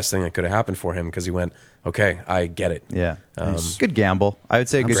been the best thing that could have happened for him, because he went, okay, I get it. Yeah. Good gamble. I would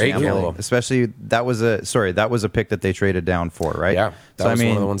say good gamble. Especially that was a pick that they traded down for, right? Yeah. That was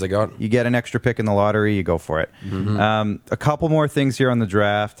one of the ones they got. You get an extra pick in the lottery, you go for it. A couple more things here on the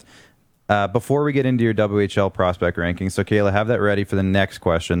draft. Before we get into your WHL prospect rankings, so Kayla, have that ready for the next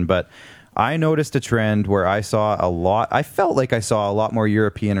question. But I noticed a trend where I felt like I saw a lot more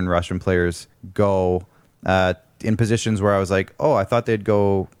European and Russian players go in positions where I was like, I thought they'd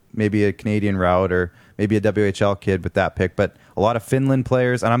go maybe a Canadian route or maybe a WHL kid with that pick, but a lot of Finland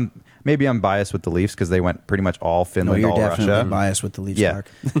players, and I'm biased with the Leafs because they went pretty much all Finland, all Russia. You're definitely biased with the Leafs, yeah.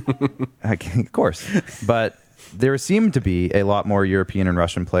 Clark. Of course. But there seem to be a lot more European and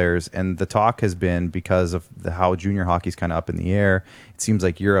Russian players, and the talk has been because of how junior hockey's kind of up in the air. It seems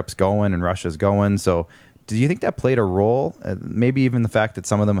like Europe's going and Russia's going. So do you think that played a role? Maybe even the fact that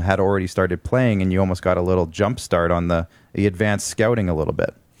some of them had already started playing and you almost got a little jump start on the advanced scouting a little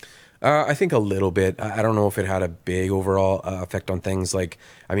bit? I think a little bit. I don't know if it had a big overall effect on things. Like,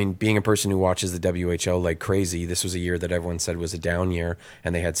 I mean, being a person who watches the WHL like crazy, this was a year that everyone said was a down year,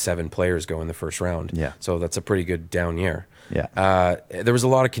 and they had 7 players go in the first round. Yeah. So that's a pretty good down year. Yeah. There was a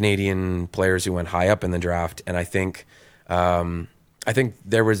lot of Canadian players who went high up in the draft, and I think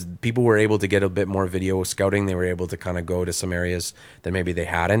people were able to get a bit more video scouting. They were able to kind of go to some areas that maybe they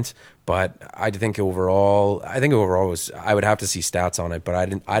hadn't. But I think overall was, I would have to see stats on it, but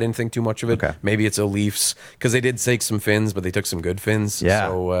I didn't think too much of it. Okay. Maybe it's a Leafs because they did take some Finns, but they took some good Finns. Yeah.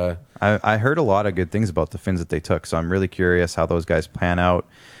 So I heard a lot of good things about the Finns that they took, so I'm really curious how those guys pan out.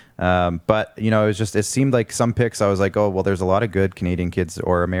 But it seemed like some picks I was like, oh well, there's a lot of good Canadian kids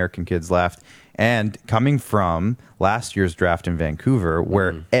or American kids left. And coming from last year's draft in Vancouver,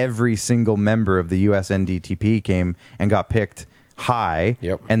 where every single member of the US NDTP came and got picked high,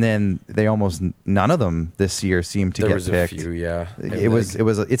 and then none of them this year seemed to get picked. There was a few, yeah.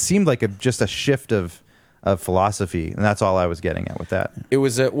 It seemed like just a shift of philosophy, and that's all I was getting at with that. It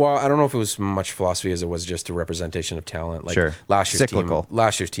was I don't know if it was much philosophy as it was just a representation of talent. Like sure. last year's Cyclical.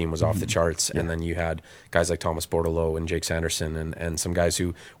 team was off the charts, and then you had guys like Thomas Bordelot and Jake Sanderson and some guys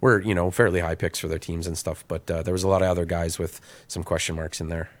who were fairly high picks for their teams and stuff. But there was a lot of other guys with some question marks in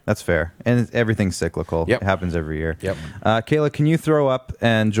there. That's fair, and everything's cyclical. Yep. It happens every year. Yep. Kayla, can you throw up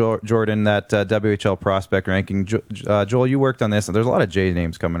and Jordan that WHL prospect ranking? Joel, you worked on this, and there's a lot of J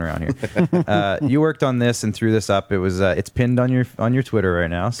names coming around here. You worked on this and threw this up. It was it's pinned on your Twitter right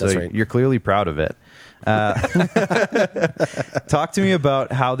now, so that's right. You're clearly proud of it. Talk to me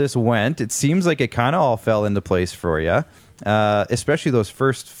about how this went. It seems like it kind of all fell into place for you, especially those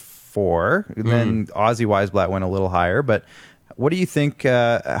first 4. And then Ozzy Weisblatt went a little higher, but what do you think?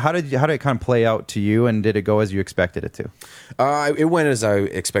 How did it kind of play out to you, and did it go as you expected it to? It went as I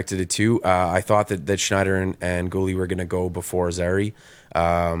expected it to. I thought that Schneider and Gooley were going to go before Zary.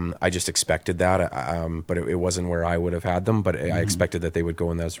 I just expected that, but it wasn't where I would have had them. But I expected that they would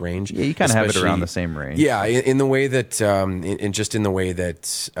go in this range. Yeah, you kind of have it around the same range. Yeah, in the way that, in the way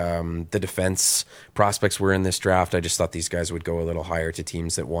that the defense prospects were in this draft, I just thought these guys would go a little higher to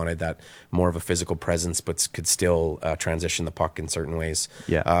teams that wanted that more of a physical presence, but could still transition the puck in certain ways.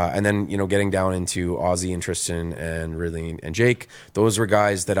 Yeah, and then getting down into Ozzy and Tristan and Jake, those were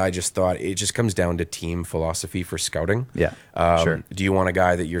guys that I just thought it just comes down to team philosophy for scouting. Yeah, sure. Do you want a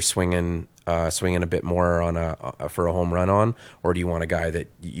guy that you're swinging a bit more on for a home run on, or do you want a guy that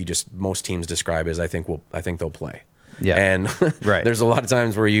most teams describe as I think they'll play? Yeah. And right. There's a lot of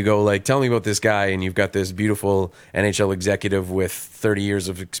times where you go like, tell me about this guy, and you've got this beautiful NHL executive with 30 years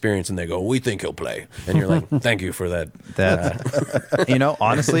of experience, and they go, we think he'll play. And you're like, thank you for that.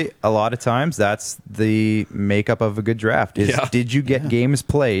 Honestly, a lot of times that's the makeup of a good draft is did you get games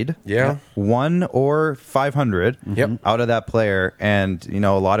played? Yeah. 1 or 500 out of that player. And, a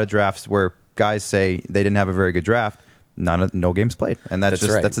lot of drafts where guys say they didn't have a very good draft, no games played, and that's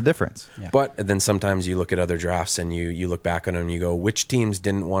the difference. Yeah. But then sometimes you look at other drafts and you look back on them and you go, which teams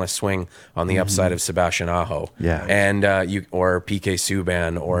didn't want to swing on the upside of Sebastian Aho? Yeah, and or PK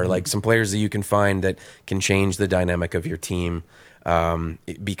Subban, or like some players that you can find that can change the dynamic of your team.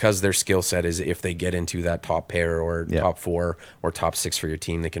 Because their skill set is if they get into that top pair or top 4 or top 6 for your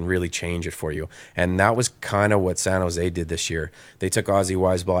team, they can really change it for you. And that was kind of what San Jose did this year. They took Ozzy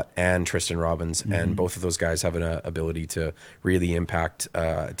Weisblatt and Tristan Robbins, and both of those guys have an ability to really impact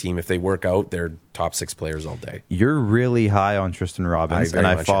a team. If they work out, they're top 6 players all day. You're really high on Tristan Robbins, and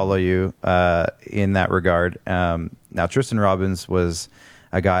I follow you in that regard. Now, Tristan Robbins was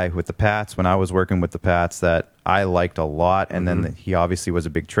a guy with the Pats when I was working with the Pats that I liked a lot, and then he obviously was a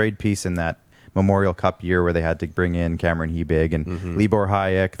big trade piece in that Memorial Cup year where they had to bring in Cameron Hebig and Libor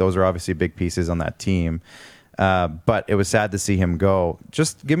Hayek. Those are obviously big pieces on that team. But it was sad to see him go.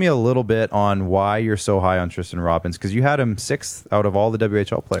 Just give me a little bit on why you're so high on Tristan Robbins, because you had him 6th out of all the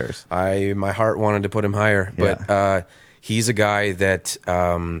WHL players. My heart wanted to put him higher, but he's a guy that,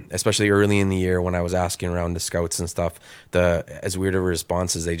 especially early in the year when I was asking around the scouts and stuff, as weird of a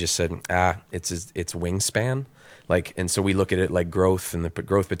response as they just said, it's wingspan. Like, and so we look at it like growth and the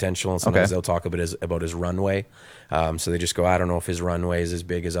growth potential, and sometimes they'll talk about his runway. So they just go, I don't know if his runway is as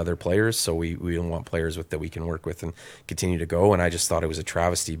big as other players, so we don't want players that we can work with and continue to go. And I just thought it was a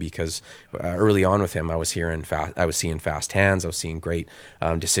travesty because early on with him, I was seeing fast hands, I was seeing great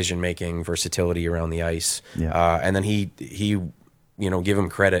decision making, versatility around the ice, and then he give him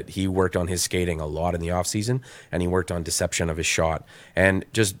credit. He worked on his skating a lot in the offseason, and he worked on deception of his shot. And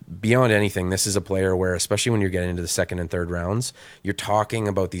just beyond anything, this is a player where, especially when you're getting into the second and third rounds, you're talking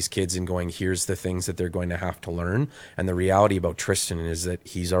about these kids and going, here's the things that they're going to have to learn. And the reality about Tristan is that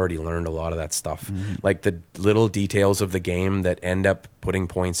he's already learned a lot of that stuff. Like the little details of the game that end up putting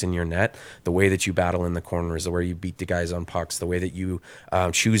points in your net, the way that you battle in the corners, the way you beat the guys on pucks, the way that you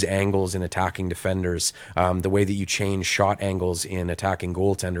choose angles in attacking defenders, the way that you change shot angles in attacking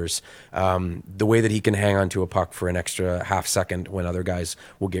goaltenders, the way that he can hang on to a puck for an extra half second when other guys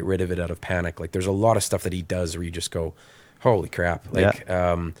will get rid of it out of panic. Like there's a lot of stuff that he does where you just go, holy crap.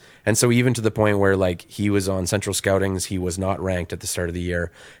 And so even to the point where like he was on Central Scoutings, he was not ranked at the start of the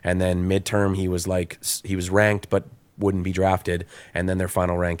year. And then midterm, he was ranked, but wouldn't be drafted, and then their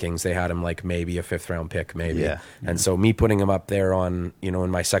final rankings they had him like maybe a 5th round pick, maybe. And so me putting him up there on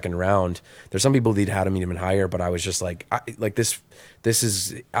in my second round, there's some people that had him even higher, but I was just like this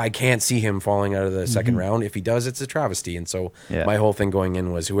is I can't see him falling out of the second round. If he does, it's a travesty. And so my whole thing going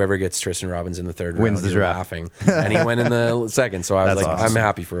in was whoever gets Tristan Robbins in the third round wins the draft. Laughing. And he went in the second, so I was like, awesome. I'm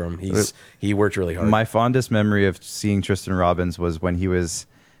happy for him. He worked really hard. My fondest memory of seeing Tristan Robbins was when he was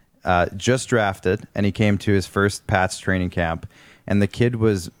just drafted, and he came to his first Pats training camp, and the kid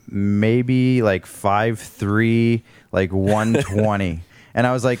was maybe like 5'3", like 120. And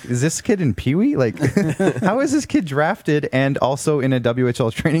I was like, is this kid in Pee Wee? Like, how is this kid drafted and also in a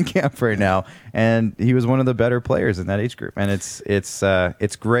WHL training camp right now? And he was one of the better players in that age group. And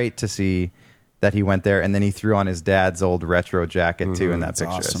it's great to see that he went there, and then he threw on his dad's old retro jacket too in that picture.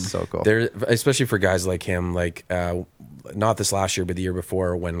 Awesome. It's so cool. Especially for guys like him, like not this last year, but the year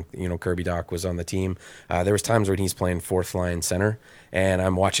before when Kirby Doc was on the team, there was times when he's playing 4th line center, and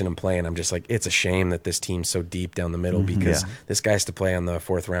I'm watching him play, and I'm just like, it's a shame that this team's so deep down the middle because this guy's to play on the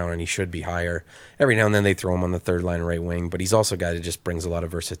 4th round, and he should be higher. Every now and then they throw him on the 3rd line right wing, but he's also a guy that just brings a lot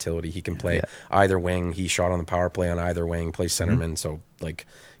of versatility. He can play either wing. He shot on the power play on either wing, plays centerman. So like,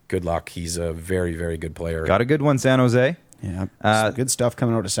 good luck. He's a very, very good player. Got a good one, San Jose. Yeah, some good stuff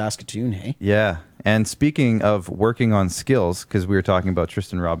coming out of Saskatoon, hey? Yeah, and speaking of working on skills, because we were talking about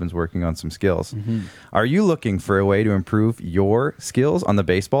Tristan Robbins working on some skills, are you looking for a way to improve your skills on the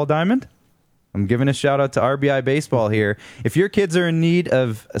baseball diamond? I'm giving a shout out to RBI Baseball here. If your kids are in need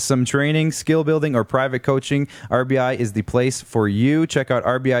of some training, skill building, or private coaching, RBI is the place for you. Check out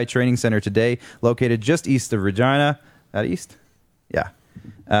RBI Training Center today, located just east of Regina. That east? Yeah.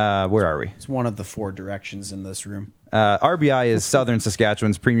 Where are we? It's one of the 4 directions in this room. RBI is Southern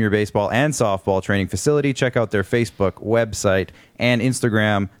Saskatchewan's premier baseball and softball training facility. Check out their Facebook, website, and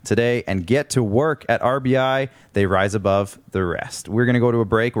Instagram today and get to work at RBI. They rise above the rest. We're going to go to a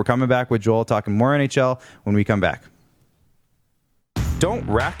break. We're coming back with Joel talking more NHL when we come back. Don't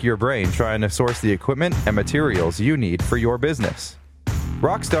rack your brain trying to source the equipment and materials you need for your business.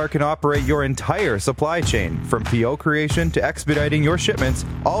 Rockstar can operate your entire supply chain, from PO creation to expediting your shipments,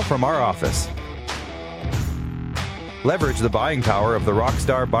 all from our office. Leverage the buying power of the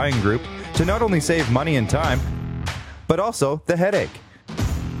Rockstar Buying Group to not only save money and time, but also the headache.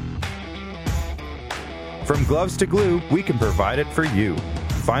 From gloves to glue, we can provide it for you.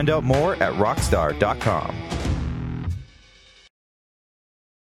 Find out more at rockstar.com.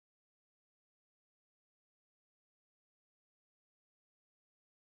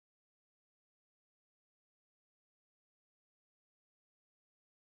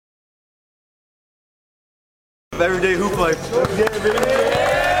 Everyday hoop life. Yeah, baby.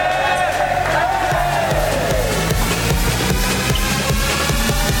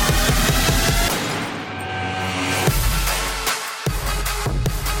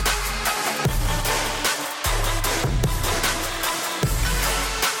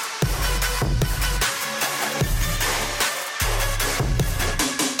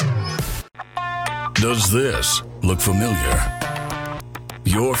 Does this look familiar?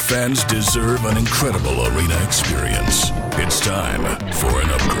 Your fans deserve an incredible arena experience. It's time for an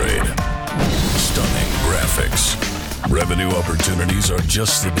upgrade. Stunning graphics. Revenue opportunities are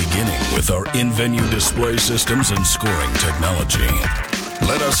just the beginning with our in-venue display systems and scoring technology.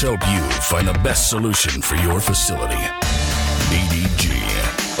 Let us help you find the best solution for your facility.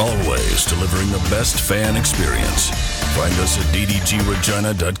 DDG. Always delivering the best fan experience. Find us at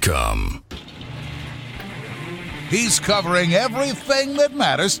ddgregina.com. He's covering everything that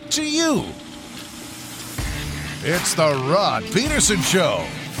matters to you. It's the Rod Peterson Show.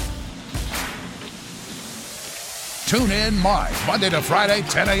 Tune in live Monday to Friday,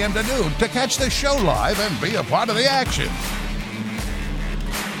 10 a.m. to noon to catch the show live and be a part of the action.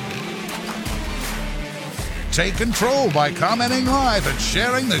 Take control by commenting live and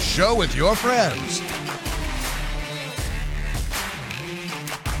sharing the show with your friends.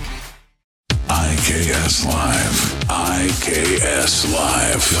 IKS Live. IKS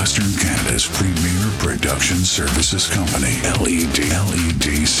Live. Western Canada's premier production services company.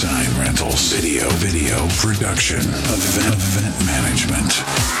 LED sign rentals. Video production. Event management.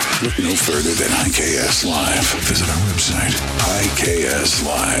 Look no further than IKS Live. Visit our website. IKS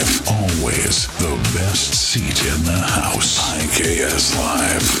Live. Always the best seat in the house. IKS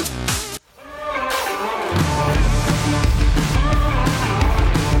Live.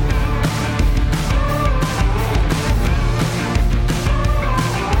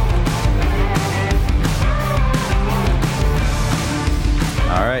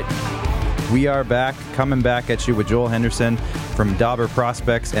 All right. We are back, coming back at you with Joel Henderson from Dobber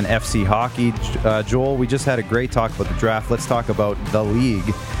Prospects and FC Hockey. Joel, we just had a great talk about the draft. Let's talk about the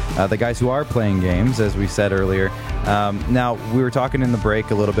league, the guys who are playing games, as we said earlier. Now, we were talking in the break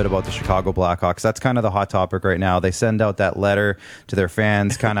a little bit about the Chicago Blackhawks. That's kind of the hot topic right now. They send out that letter to their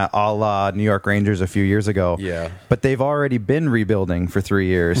fans, kind of a la New York Rangers a few years ago. Yeah. But they've already been rebuilding for 3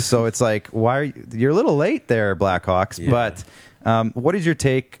 years. So it's like, you're a little late there, Blackhawks. Yeah. But what is your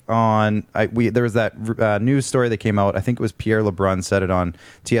take on? There was that news story that came out. I think it was Pierre LeBrun said it on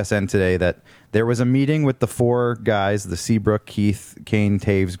TSN today that there was a meeting with the 4 guys, the Seabrook, Keith, Kane,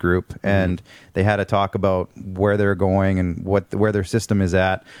 Taves group, and they had a talk about where they're going and where their system is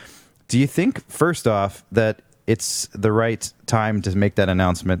at. Do you think, first off, that it's the right time to make that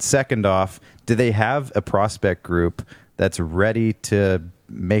announcement? Second off, do they have a prospect group that's ready to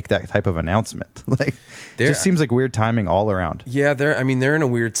make that type of announcement? Like, it just seems like weird timing all around. Yeah, they're in a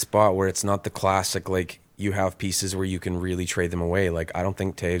weird spot where it's not the classic, like, you have pieces where you can really trade them away. Like, I don't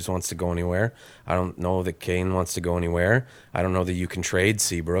think Taves wants to go anywhere. I don't know that Kane wants to go anywhere. I don't know that you can trade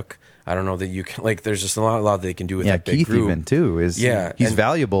Seabrook. I don't know that you can, like, there's just a lot they can do with that big Keith group. Even too he's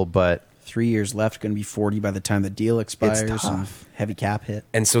valuable, but 3 years left, going to be 40 by the time the deal expires. It's tough. And heavy cap hit.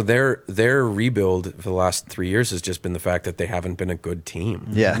 And so their rebuild for the last 3 years has just been the fact that they haven't been a good team.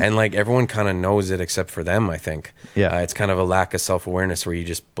 Yeah. And like everyone kind of knows it except for them, I think. Yeah. It's kind of a lack of self-awareness where you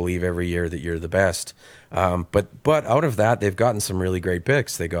just believe every year that you're the best. But out of that, they've gotten some really great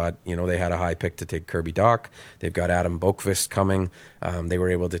picks. They got, they had a high pick to take Kirby Dach. They've got Adam Boqvist coming. They were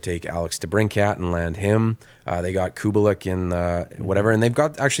able to take Alex DeBrincat and land him. They got Kubelik in whatever, and they've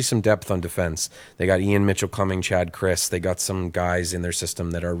got actually some depth on defense. They got Ian Mitchell coming, Chad Chris. They got some guys in their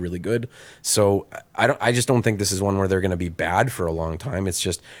system that are really good. So I just don't think this is one where they're going to be bad for a long time. It's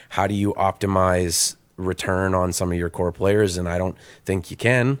just, how do you optimize return on some of your core players? And I don't think you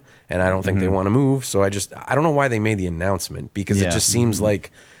can, and I don't think they want to move. So I don't know why they made the announcement, because it just seems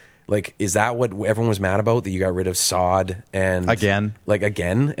like, is that what everyone was mad about, that you got rid of Sod and again,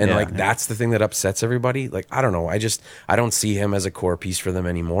 and that's the thing that upsets everybody? Like, I don't know. I don't see him as a core piece for them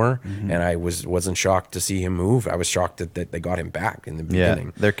anymore. And I wasn't shocked to see him move. I was shocked that they got him back in the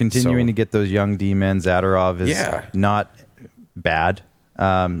beginning. They're continuing to get those young D-men. Zadorov is not bad.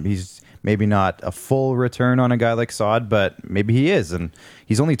 He's maybe not a full return on a guy like Sod, but maybe he is. And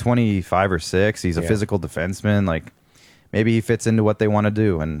he's only 25 or 6. He's a physical defenseman. Like, maybe he fits into what they want to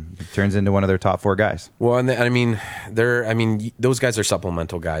do and turns into one of their top 4 guys. Well, and those guys are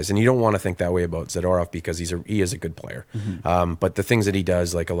supplemental guys, and you don't want to think that way about Zadorov, because he is a good player. But the things that he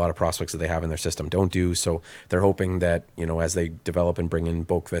does, like a lot of prospects that they have in their system don't do. So they're hoping that, as they develop and bring in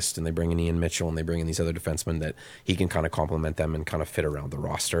Boqvist and they bring in Ian Mitchell and they bring in these other defensemen, that he can kind of complement them and kind of fit around the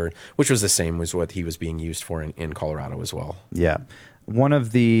roster, which was the same as what he was being used for in Colorado as well. Yeah. One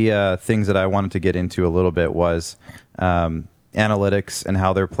of the things that I wanted to get into a little bit was analytics and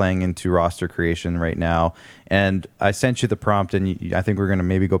how they're playing into roster creation right now. And I sent you the prompt, and I think we're going to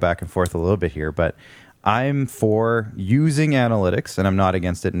maybe go back and forth a little bit here, but I'm for using analytics, and I'm not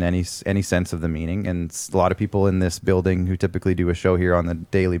against it in any sense of the meaning. And a lot of people in this building who typically do a show here on the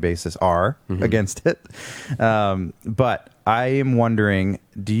daily basis are against it. But I am wondering,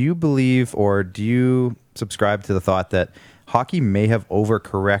 do you believe, or do you subscribe to the thought that hockey may have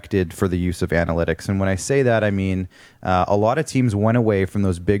overcorrected for the use of analytics? And when I say that, I mean a lot of teams went away from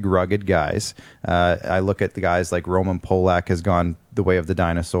those big, rugged guys. I look at the guys like Roman Polak has gone the way of the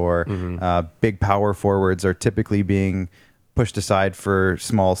dinosaur. Big power forwards are typically being pushed aside for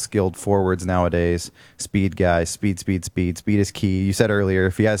small, skilled forwards nowadays. Speed guys, speed. Speed is key. You said earlier,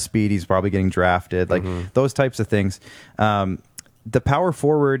 if he has speed, he's probably getting drafted. Like those types of things. The power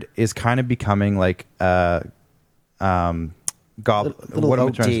forward is kind of becoming like... a little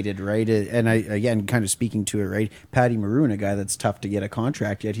outdated, right? And I, again, kind of speaking to it, right? Patty Maroon, a guy that's tough to get a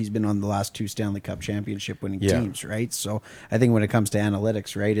contract, yet he's been on the last 2 Stanley Cup championship winning teams, right? So I think when it comes to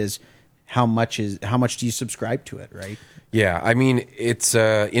analytics, right, is how much do you subscribe to it, right? Yeah, I mean, it's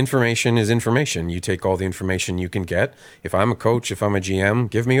information is information. You take all the information you can get. If I'm a coach, if I'm a GM,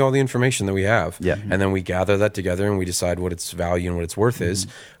 give me all the information that we have. Yeah. And then we gather that together and we decide what its value and what its worth is.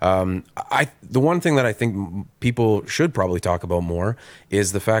 The one thing that I think people should probably talk about more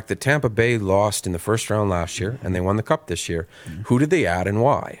is the fact that Tampa Bay lost in the first round last year and they won the Cup this year. Who did they add and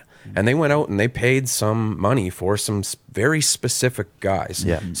why? And they went out and they paid some money for some very specific guys.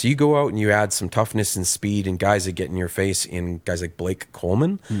 Yeah. So you go out and you add some toughness and speed and guys that get in your face in guys like Blake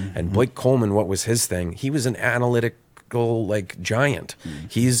Coleman. And Blake Coleman, what was his thing? He was an analytical giant.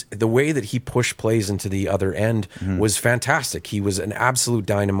 He's the way that he pushed plays into the other end was fantastic. He was an absolute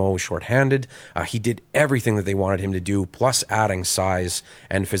dynamo, shorthanded. He did everything that they wanted him to do, plus adding size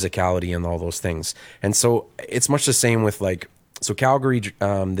and physicality and all those things. And so it's much the same with so Calgary,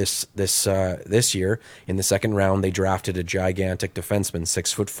 this year in the second round, they drafted a gigantic defenseman,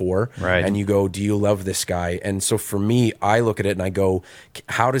 6'4", right? And you go, do you love this guy? And so for me, I look at it and I go,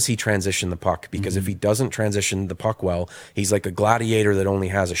 how does he transition the puck? Because if he doesn't transition the puck well, he's like a gladiator that only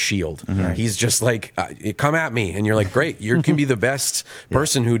has a shield. He's just like, come at me, and you're like, great, you can be the best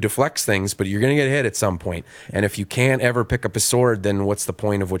person who deflects things, but you're gonna get hit at some point. And if you can't ever pick up a sword, then what's the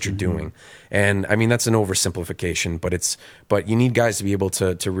point of what you're doing? And I mean, that's an oversimplification, but you need guys to be able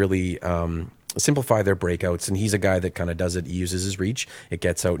to really simplify their breakouts, and he's a guy that kind of does it. He uses his reach, it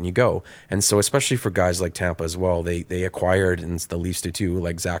gets out and you go. And so especially for guys like Tampa as well, they acquired, and the Leafs do too,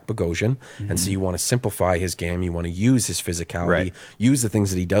 like Zach Bogosian. And so you want to simplify his game, you want to use his physicality, use the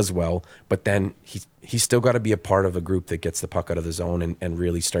things that he does well, but then he's still got to be a part of a group that gets the puck out of the zone and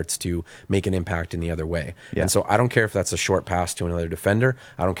really starts to make an impact in the other way. And so I don't care if that's a short pass to another defender.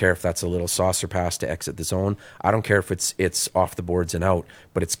 I don't care if that's a little saucer pass to exit the zone. I don't care if it's off the boards and out,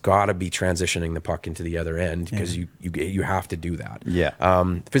 but it's got to be transitioning the puck into the other end, because you have to do that.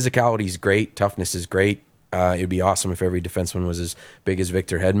 Physicality is great. Toughness is great. It'd be awesome if every defenseman was as big as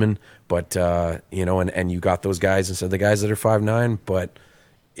Victor Hedman, but and you got those guys instead of the guys that are 5'9", but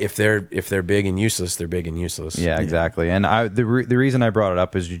if they're big and useless, they're big and useless. Yeah, exactly. And the reason I brought it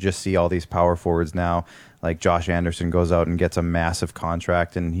up is you just see all these power forwards now, like Josh Anderson goes out and gets a massive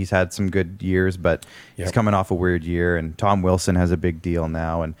contract, and he's had some good years, but he's coming off a weird year. And Tom Wilson has a big deal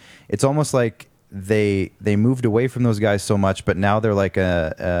now, and it's almost like they moved away from those guys so much, but now they're like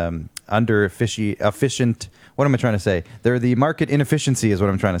a efficient. What am I trying to say? They're the market inefficiency is what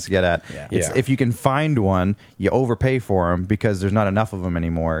I'm trying to get at. If you can find one, you overpay for them because there's not enough of them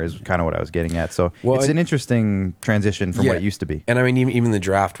anymore, is kind of what I was getting at. So it's an interesting transition from what it used to be. And I mean, even the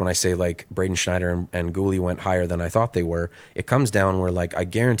draft, when I say like Braden Schneider and Gooley went higher than I thought they were, it comes down where like I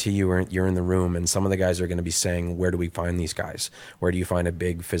guarantee you're in the room and some of the guys are going to be saying, where do we find these guys? Where do you find a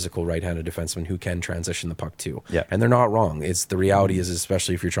big physical right-handed defenseman who can transition the puck too? And they're not wrong. It's the reality is,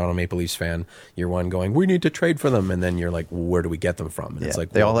 especially if you're a Toronto Maple Leafs fan, you're one going, we need to trade for them, and then you're like, well, where do we get them from? And it's like,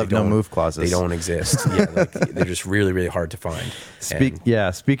 they all have no move clauses. They don't exist. They're just really, really hard to find.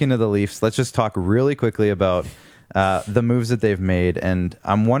 Speaking of the Leafs, let's just talk really quickly about the moves that they've made. And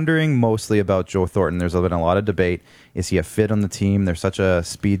I'm wondering mostly about Joe Thornton. There's been a lot of debate. Is he a fit on the team? They're such a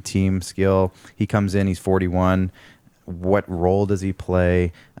speed team, skill. He comes in, he's 41. What role does he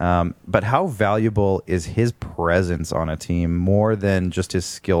play? But how valuable is his presence on a team more than just his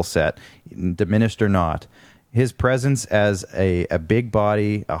skill set, diminished or not? His presence as a big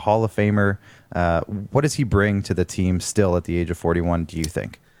body, a Hall of Famer, what does he bring to the team still at the age of 41, do you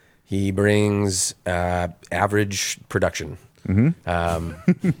think? He brings average production. I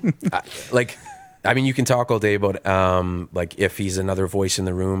mean, you can talk all day about like if he's another voice in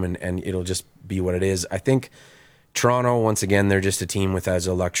the room and it'll just be what it is. I think Toronto, once again, they're just a team with as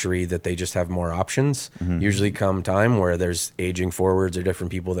a luxury that they just have more options. Usually come time where there's aging forwards or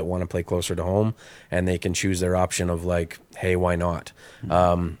different people that want to play closer to home, and they can choose their option of like, hey, why not?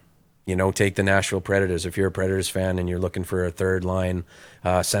 Take the Nashville Predators. If you're a Predators fan and you're looking for a third line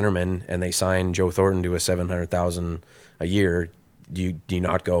centerman and they sign Joe Thornton to a $700,000 a year, do you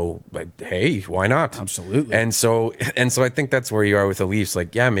not go like, hey, why not? Absolutely. And so I think that's where you are with the Leafs.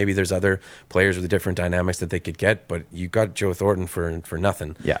 Like, yeah, maybe there's other players with different dynamics that they could get, but you got Joe Thornton for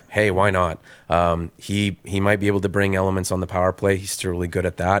nothing. Yeah. Hey, why not? He might be able to bring elements on the power play. He's still really good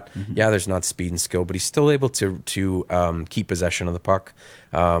at that. Yeah, there's not speed and skill, but he's still able to keep possession of the puck.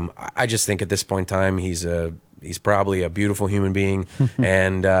 I just think at this point in time, he's probably a beautiful human being,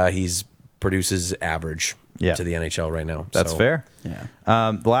 and he's produces average to the NHL right now. That's fair. Yeah.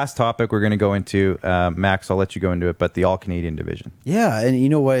 The last topic we're going to go into, Max, I'll let you go into it, but the All-Canadian division. Yeah, and you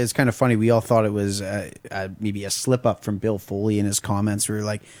know what? It's kind of funny. We all thought it was maybe a slip-up from Bill Foley in his comments. We were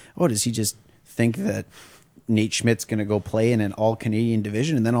like, oh, does he just think that Nate Schmidt's going to go play in an all-Canadian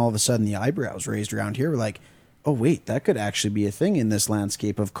division, and then all of a sudden the eyebrows raised around here. We're like, oh, wait, that could actually be a thing in this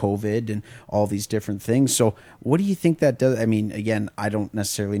landscape of COVID and all these different things. So what do you think that does? I mean, again, I don't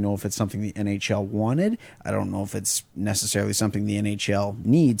necessarily know if it's something the NHL wanted. I don't know if it's necessarily something the NHL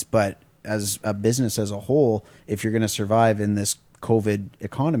needs, but as a business as a whole, if you're going to survive in this COVID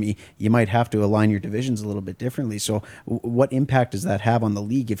economy, you might have to align your divisions a little bit differently. So what impact does that have on the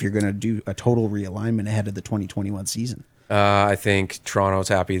league if you're going to do a total realignment ahead of the 2021 season? I think Toronto's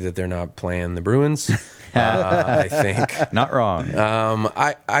happy that they're not playing the Bruins. I think Not wrong.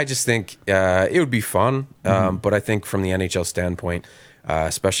 I just think it would be fun, but I think from the NHL standpoint,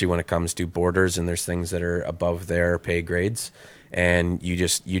 especially when it comes to borders and there's things that are above their pay grades, and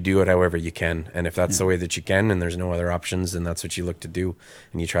you do it however you can, and if that's the way that you can and there's no other options, then that's what you look to do,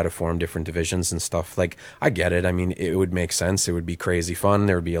 and you try to form different divisions and stuff. Like, I get it. I mean, it would make sense. It would be crazy fun.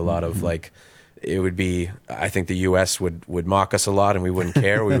 There would be a lot of like, it would be, I think the U.S. would mock us a lot and we wouldn't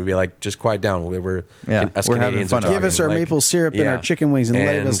care. We would be like, just quiet down. We're having fun. Give us our maple syrup and our chicken wings and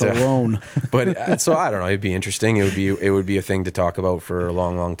leave us alone. But so I don't know. It'd be interesting. It would be a thing to talk about for a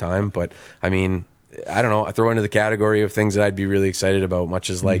long, long time. But I mean, I don't know. I throw into the category of things that I'd be really excited about, much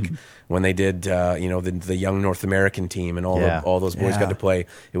as like when they did, the young North American team and all those boys got to play.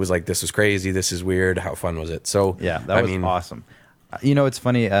 It was like, this was crazy. This is weird. How fun was it? So that was awesome. You know, it's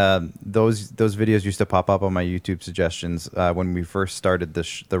funny. Those videos used to pop up on my YouTube suggestions when we first started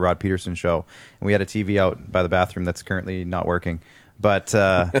the Rod Peterson show, and we had a TV out by the bathroom that's currently not working. But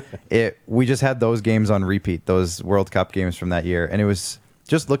we just had those games on repeat, those World Cup games from that year, and it was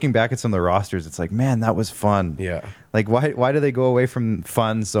just looking back at some of the rosters. It's like, man, that was fun. Yeah. Like, why do they go away from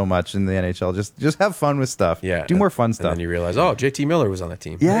fun so much in the NHL? Just have fun with stuff. Yeah. Do more fun stuff. And then you realize, oh, JT Miller was on that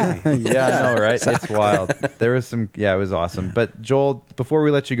team. Yeah. Yeah, I know, right? It's wild. There was some, it was awesome. But Joel, before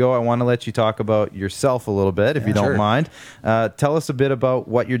we let you go, I want to let you talk about yourself a little bit, if you don't mind. Tell us a bit about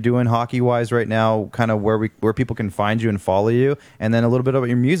what you're doing hockey-wise right now, kind of where people can find you and follow you, and then a little bit about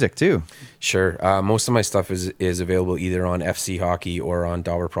your music, too. Sure. Most of my stuff is available either on FC Hockey or on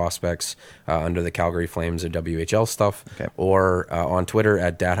Dobber Prospects under the Calgary Flames or WHL stuff, or on Twitter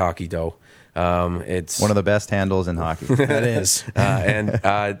at DatHockeyDo. It's one of the best handles in hockey. That is.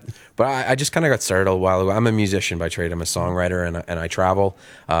 But I just kind of got started a while ago. I'm a musician by trade. I'm a songwriter, and I travel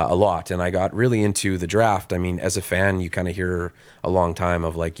a lot. And I got really into the draft. I mean, as a fan, you kind of hear a long time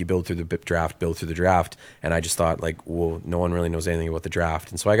of like, you build through the draft. And I just thought, like, well, no one really knows anything about the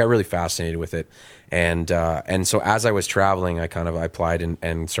draft. And so I got really fascinated with it. And so as I was traveling, I applied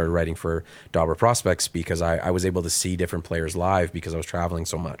and started writing for Dobber Prospects because I was able to see different players live because I was traveling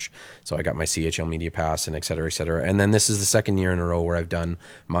so much. So I got my CHL Media Pass and et cetera, et cetera. And then this is the second year in a row where I've done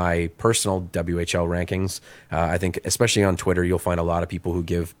my personal WHL rankings. I think especially on Twitter, you'll find a lot of people who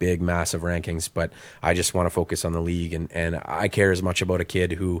give big, massive rankings, but I just want to focus on the league. And I care as much about a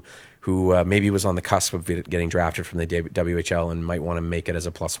kid who maybe was on the cusp of getting drafted from the WHL and might want to make it as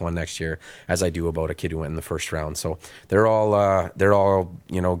a +1 next year, as I do about a kid who went in the first round. So they're all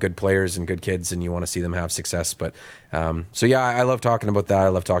good players and good kids, and you want to see them have success. But I love talking about that. I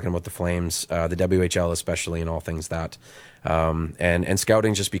love talking about the Flames, the WHL especially, and all things that. And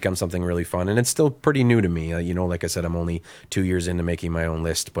scouting just becomes something really fun, and it's still pretty new to me. Like I said, I'm only 2 years into making my own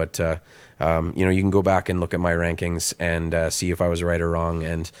list, but you can go back and look at my rankings and see if I was right or wrong.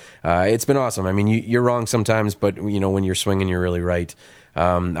 And it's been awesome. I mean, you're wrong sometimes, but when you're swinging, you're really right.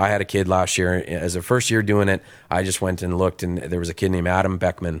 I had a kid last year as a first year doing it. I just went and looked, and there was a kid named Adam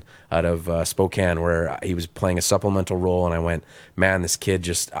Beckman out of Spokane where he was playing a supplemental role, and I went, man, this kid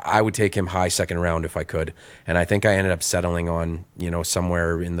I would take him high second round if I could. And I think I ended up settling on,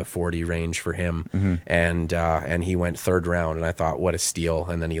 somewhere in the 40 range for him. And he went third round, and I thought, what a steal.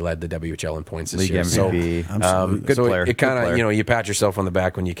 And then he led the WHL in points this League year. MVP. So, good player. It kind of, you pat yourself on the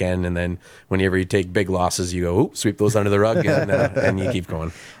back when you can, and then whenever you take big losses, you go, sweep those under the rug, and you keep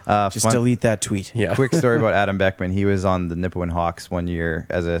going. Just delete that tweet. Yeah. Quick story about Adam Beckman. He was on the Nipawin Hawks one year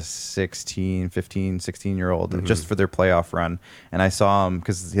as a 16-year-old just for their playoff run. And I saw him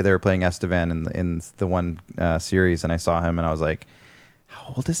because they were playing Estevan in the one series, and I saw him and I was like,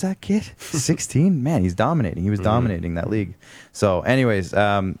 how old is that kid? 16? Man, he's dominating. He was dominating that league. So anyways,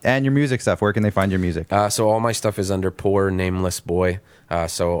 and your music stuff, where can they find your music? So all my stuff is under Poor Nameless Boy.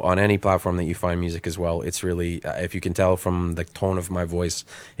 So on any platform that you find music as well, it's really, if you can tell from the tone of my voice,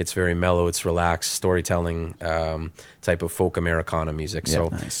 it's very mellow, it's relaxed, storytelling type of folk Americana music. Yeah, so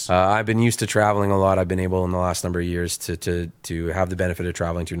nice. I've been used to traveling a lot. I've been able in the last number of years to have the benefit of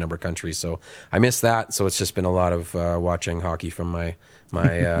traveling to a number of countries. So I miss that. So it's just been a lot of watching hockey from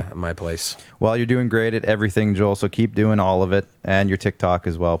my place. Well, you're doing great at everything, Joel, so keep doing all of it. it, and your TikTok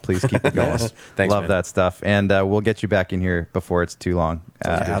as well. Please keep it going. Thanks, Love man. that stuff, and we'll get you back in here before it's too long.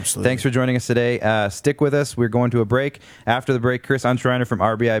 Absolutely. Thanks for joining us today. Stick with us. We're going to a break. After the break, Chris Untereiner from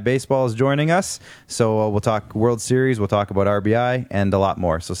RBI Baseball is joining us. So we'll talk World Series, we'll talk about RBI, and a lot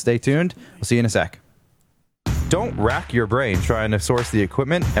more. So stay tuned. We'll see you in a sec. Don't rack your brain trying to source the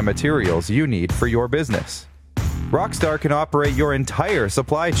equipment and materials you need for your business. Rockstar can operate your entire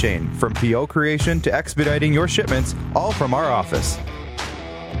supply chain, from PO creation to expediting your shipments, all from our office.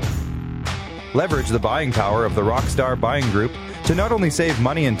 Leverage the buying power of the Rockstar Buying Group to not only save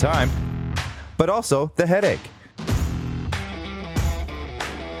money and time, but also the headache.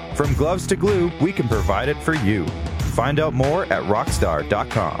 From gloves to glue, we can provide it for you. Find out more at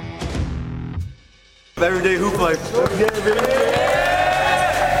rockstar.com. Everyday hoop life.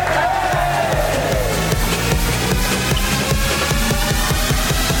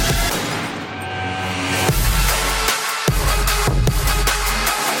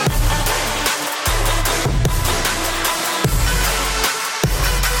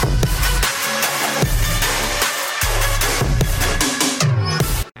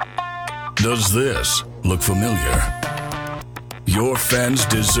 Does this look familiar? Your fans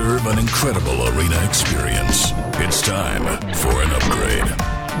deserve an incredible arena experience. It's time for an upgrade.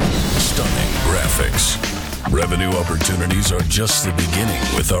 Stunning graphics. Revenue opportunities are just the beginning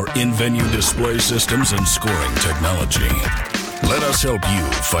with our in-venue display systems and scoring technology. Let us help you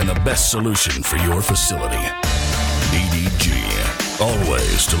find the best solution for your facility. DDG.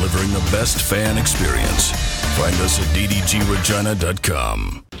 Always delivering the best fan experience. Find us at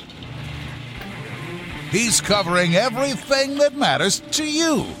ddgregina.com. He's covering everything that matters to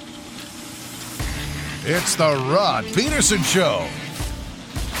you. It's the Rod Peterson Show.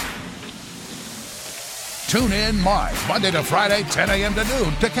 Tune in live Monday to Friday, 10 a.m. to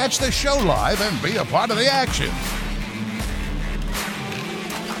noon to catch the show live and be a part of the action.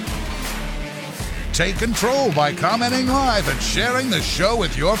 Take control by commenting live and sharing the show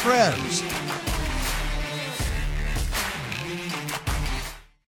with your friends.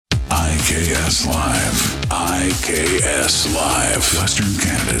 IKS Live. IKS Live. Western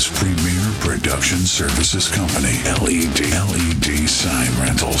Canada's premier production services company. LED sign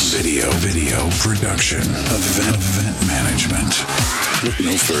rentals. Video production. Event management. Look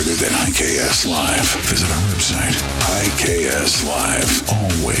no further than IKS Live. Visit our website. IKS Live.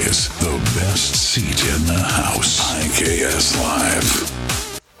 Always the best seat in the house. IKS Live.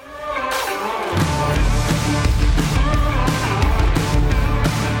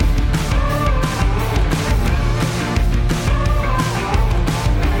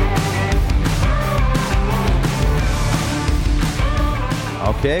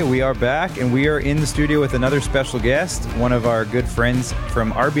 Okay, we are back, and we are in the studio with another special guest, one of our good friends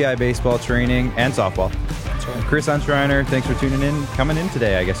from RBI Baseball Training and Softball. That's right. Chris Untereiner, thanks for coming in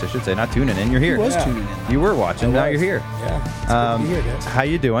today, I guess I should say. Not tuning in, you're here. He was tuning in. You were watching, now you're here. Yeah, it's good to be here, guys. How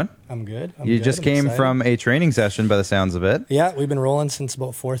you doing? I'm good. You just came from a training session by the sounds of it. Yeah, we've been rolling since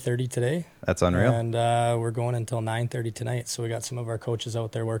about 4:30 today. That's unreal. And we're going until 9:30 tonight, so we got some of our coaches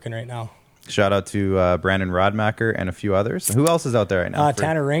out there working right now. Shout out to Brandon Rodmacher and a few others. Who else is out there right now?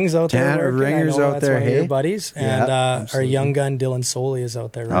 Tanner Ring's out there. Tanner working. Ringer's out that's there, one of hey? your buddies. And our young gun Dylan Soley is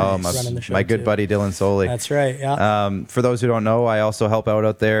out there running the show. My good too. buddy Dylan Soley. That's right. Yeah. For those who don't know, I also help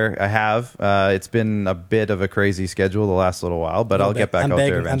out there. I have. It's been a bit of a crazy schedule the last little while, but I'll get back out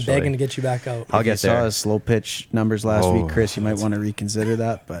there eventually. I'm begging to get you back out. I'll get there. there. Saw his slow pitch numbers last week, Chris. You might want to reconsider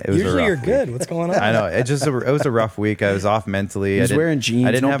that. But usually you're good. What's going on? I know. It was a rough week. I was off mentally. He was wearing jeans.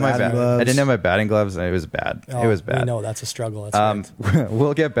 I didn't have my batting gloves. I didn't have my batting gloves, and it was bad. It was bad. We know that's a struggle. That's right.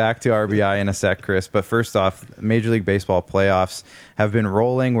 We'll get back to RBI in a sec, Chris. But first off, Major League Baseball playoffs have been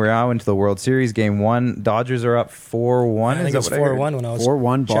rolling. We're now into the World Series. Game 1. Dodgers are up 4-1. I think it's 4-1 when I was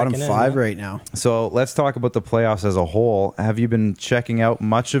 4-1, bottom checking 5 in, right now. So let's talk about the playoffs as a whole. Have you been checking out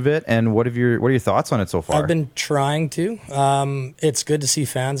much of it, and what are your thoughts on it so far? I've been trying to. It's good to see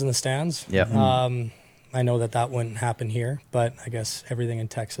fans in the stands. Yeah. I know that wouldn't happen here, but I guess everything in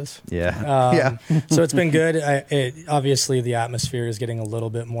Texas. Yeah. So it's been good. Obviously, the atmosphere is getting a little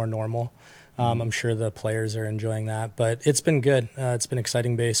bit more normal. I'm sure the players are enjoying that, but it's been good. It's been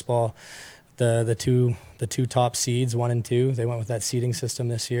exciting baseball. The two top seeds, 1 and 2, they went with that seeding system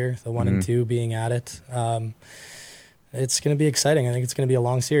this year. The 1 and 2 being at it. It's going to be exciting. I think it's going to be a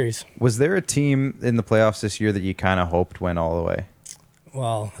long series. Was there a team in the playoffs this year that you kind of hoped went all the way?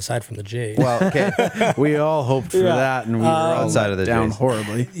 Well, aside from the Jays. Well, okay. We all hoped for that, and we were all outside of the down Jays.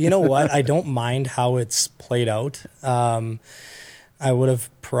 horribly. You know what? I don't mind how it's played out. I would have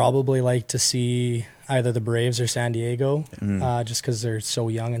probably liked to see either the Braves or San Diego, just because they're so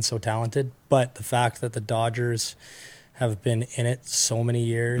young and so talented. But the fact that the Dodgers have been in it so many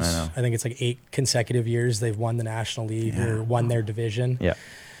years. I know. I think it's like 8 consecutive years they've won the National League or won their division. Yeah.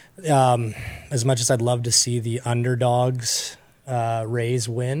 As much as I'd love to see the underdogs Rays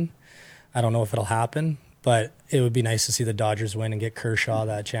win, I don't know if it'll happen, but it would be nice to see the Dodgers win and get Kershaw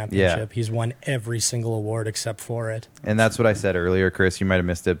that championship. Yeah. He's won every single award except for it. And that's what I said earlier, Chris. You might have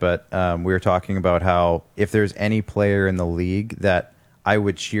missed it, but we were talking about how if there's any player in the league that I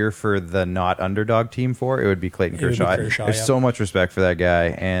would cheer for the not underdog team for, it would be Clayton Kershaw. There's so much respect for that guy,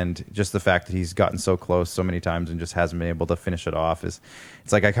 and just the fact that he's gotten so close so many times and just hasn't been able to finish it off is,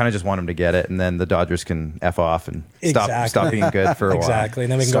 it's like I kind of just want him to get it, and then the Dodgers can F off and stop being good for a while. Exactly,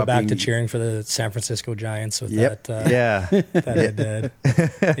 and then we can go back to cheering for the San Francisco Giants with that. That it did.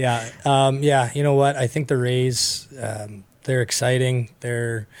 Yeah. You know what? I think the Rays, they're exciting.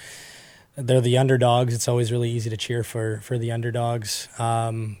 They're the underdogs. It's always really easy to cheer for the underdogs.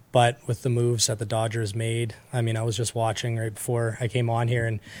 But with the moves that the Dodgers made, I mean, I was just watching right before I came on here,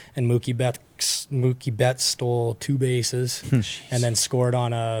 and Mookie Betts stole 2 bases and then scored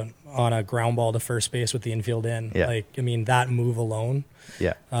on a ground ball to first base with the infield in. Yeah. Like, I mean, that move alone,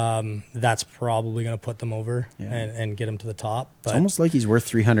 that's probably going to put them over and get them to the top. But it's almost like he's worth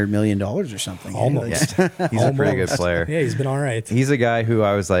 $300 million or something. Almost. He's a pretty good player. Yeah, he's been all right. He's a guy who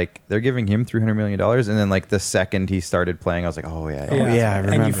I was like, they're giving him $300 million, and then like the second he started playing, I was like, oh yeah, I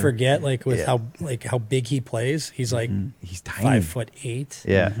remember. And you forget like with how big he plays. He's like he's tiny.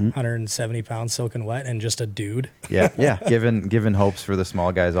 5'8", 170 pounds, soaking wet, and just a dude. Yeah. Given hopes for the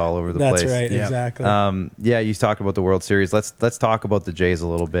small guys all over the place. That's right, exactly. You talked about the World Series. Let's talk about the Jays a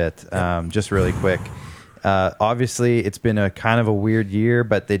little bit, just really quick. Obviously, it's been a kind of a weird year,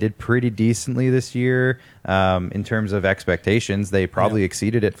 but they did pretty decently this year in terms of expectations. They probably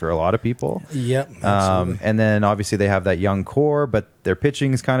exceeded it for a lot of people. Yep. And then obviously they have that young core, but their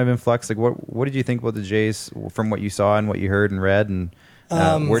pitching is kind of in flux. Like, what did you think about the Jays from what you saw and what you heard and read, and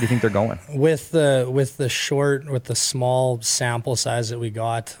where do you think they're going? With the small sample size that we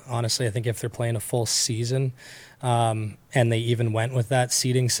got, honestly, I think if they're playing a full season, and they even went with that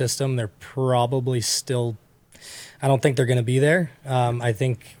seeding system, they're probably still, I don't think they're going to be there. I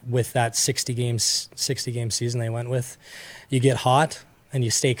think with that 60 game season they went with, you get hot and you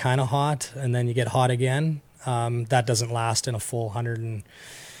stay kind of hot, and then you get hot again. That doesn't last in a full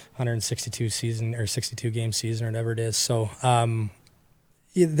 162 season or 62 game season or whatever it is. So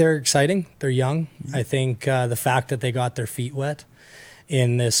they're exciting. They're young. I think the fact that they got their feet wet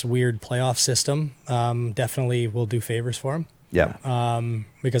in this weird playoff system definitely will do favors for them. Yeah.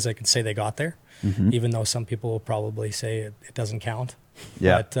 Because I can say they got there, even though some people will probably say it doesn't count.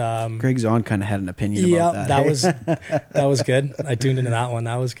 Yeah. But, Greg Zahn kind of had an opinion about that. that was good. I tuned into that one.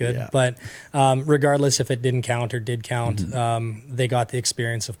 That was good. Yeah. But regardless if it didn't count or did count, they got the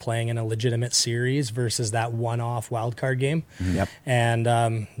experience of playing in a legitimate series versus that one-off wild card game. Yep.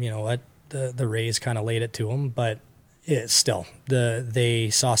 And you know what? The Rays kind of laid it to them, but they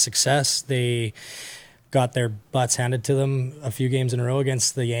saw success. They got their butts handed to them a few games in a row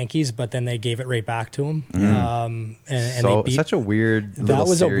against the Yankees, but then they gave it right back to them. And they beat, such a weird. That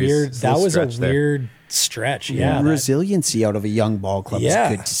was a weird stretch. Yeah, resiliency out of a young ball club is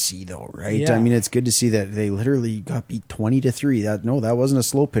good to see, though, right? Yeah. I mean, it's good to see that they literally got beat 20-3. That wasn't a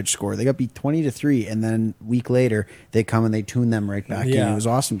slow pitch score. They got beat 20-3, and then a week later they come and they tune them right back in. It was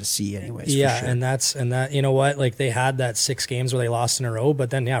awesome to see, anyways. Yeah, for sure. and that you know what? Like, they had that 6 games where they lost in a row,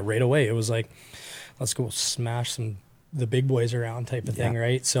 but then right away it was like, let's go smash the big boys around type of thing,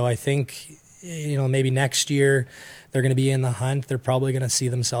 right? So I think, maybe next year they're going to be in the hunt. They're probably going to see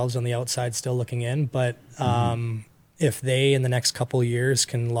themselves on the outside still looking in. But if they, in the next couple of years,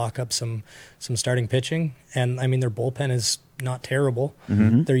 can lock up some starting pitching, and I mean, their bullpen is not terrible.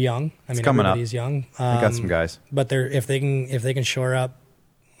 They're young. I mean, everybody's young. They got some guys. But if they can shore up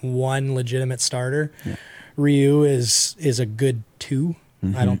one legitimate starter, Ryu is a good 2.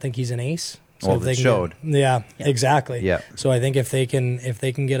 I don't think he's an ace. So if they can exactly. Yeah. So I think if they can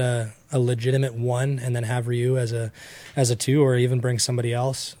get a legitimate 1 and then have Ryu as a 2, or even bring somebody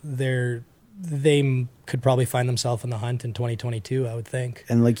else, they could probably find themselves in the hunt in 2022, I would think.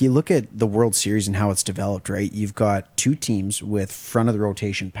 And like, you look at the World Series and how it's developed, right? You've got 2 teams with front of the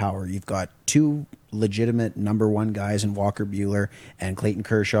rotation power. You've got 2 legitimate number 1 guys in Walker Buehler and Clayton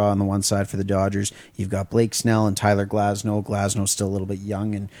Kershaw on the one side for the Dodgers. You've got Blake Snell and Tyler Glasnow. Glasnow's still a little bit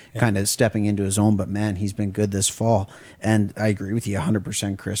young and kind of stepping into his own, but man, he's been good this fall. And I agree with you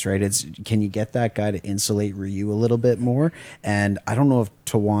 100%, Chris, right? Can you get that guy to insulate Ryu a little bit more? And I don't know if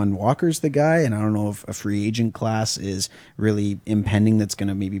Tawan Walker's the guy, and I don't know if a free agent class is really impending that's going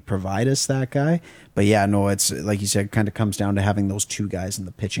to maybe provide us that guy. But yeah, no, it's like you said, kind of comes down to having those 2 guys in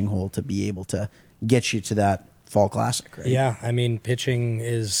the pitching hole to be able to get you to that Fall Classic, right? Yeah, I mean, pitching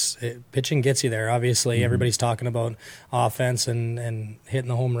gets you there. Obviously, everybody's talking about offense and hitting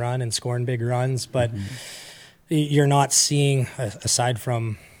the home run and scoring big runs, but you're not seeing, aside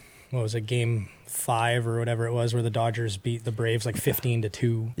from, what was it, game 5 or whatever it was, where the Dodgers beat the Braves like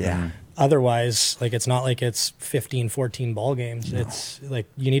 15-2. Yeah. Otherwise, like, it's not like it's 15-14 ball games. No. It's like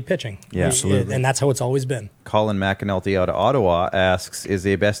you need pitching. Yeah, absolutely. And that's how it's always been. Colin McAnulty out of Ottawa asks, is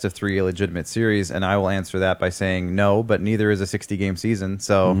a best of 3 a legitimate series? And I will answer that by saying no, but neither is a 60-game season.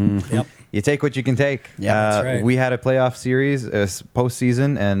 So Yep. you take what you can take. Yeah, that's right. We had a playoff series,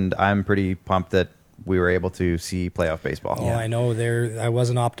 postseason, and I'm pretty pumped that we were able to see playoff baseball. Oh, I know. I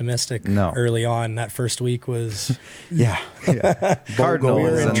wasn't optimistic early on. That first week was... Yeah. Cardinals We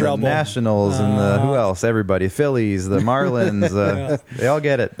were in and trouble. the Nationals and the who else? Everybody. Phillies, the Marlins. They all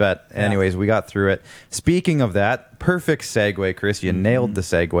get it. But anyways, we got through it. Speaking of that, perfect segue, Chris. You nailed the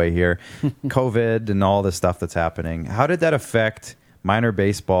segue here. COVID and all the stuff that's happening. How did that affect minor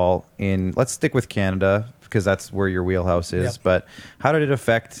baseball in... Let's stick with Canada, because that's where your wheelhouse is. Yep. But how did it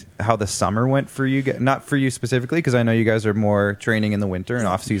affect how the summer went for you? Not for you specifically, because I know you guys are more training in the winter and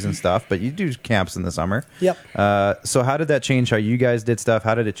off-season stuff, but you do camps in the summer. Yep. So how did that change how you guys did stuff?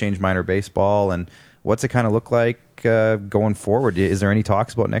 How did it change minor baseball? And what's it kind of look like going forward? Is there any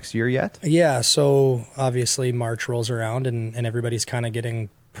talks about next year yet? Yeah, so obviously March rolls around and everybody's kind of getting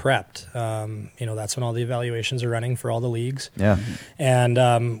prepped. That's when all the evaluations are running for all the leagues. Yeah.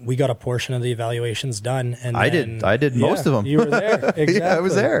 And we got a portion of the evaluations done. And I did most of them. You were there. Exactly. Yeah, I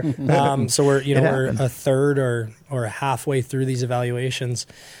was there. So we're a third or halfway through these evaluations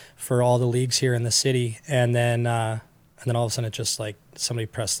for all the leagues here in the city. And then all of a sudden it just like somebody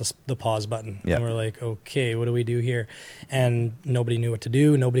pressed the pause button. Yeah. And we're like, okay, what do we do here? And nobody knew what to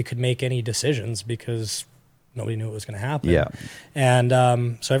do. Nobody could make any decisions because nobody knew what was going to happen. Yeah. And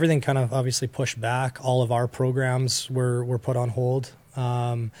so everything kind of obviously pushed back. All of our programs were put on hold.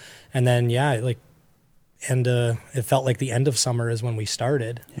 And then, it felt like the end of summer is when we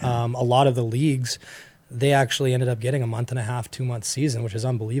started. Yeah. A lot of the leagues, they actually ended up getting a 1.5, 2-month season, which is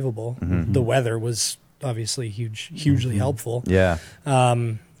unbelievable. Mm-hmm. The weather was obviously hugely helpful. Yeah.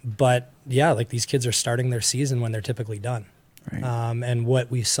 But like these kids are starting their season when they're typically done. Right. And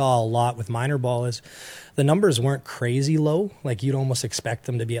what we saw a lot with minor ball is the numbers weren't crazy low. Like you'd almost expect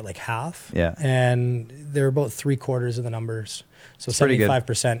them to be at like half. Yeah. And they're about 3/4 of the numbers. So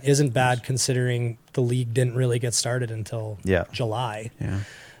 75% isn't bad considering the league didn't really get started until July. Yeah.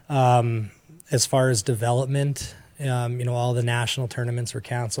 As far as development, all the national tournaments were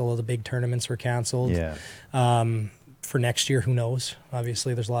canceled. All the big tournaments were canceled. Yeah. For next year, who knows?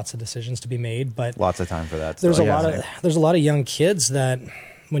 Obviously, there's lots of decisions to be made, but lots of time for that. There's a lot of young kids that,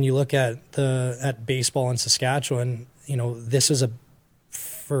 when you look at baseball in Saskatchewan, this is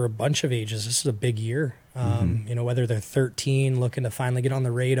for a bunch of ages. This is a big year. Whether they're 13, looking to finally get on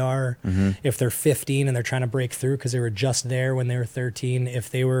the radar, if they're 15 and they're trying to break through because they were just there when they were 13, if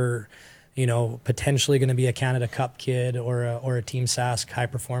they were potentially going to be a Canada Cup kid or a Team Sask high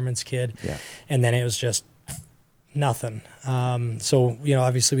performance kid, and then it was just nothing. So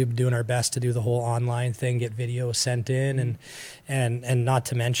obviously we've been doing our best to do the whole online thing, get videos sent in, and not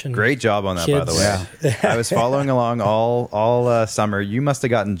to mention, great job on that, kids. By the way. I was following along all summer. You must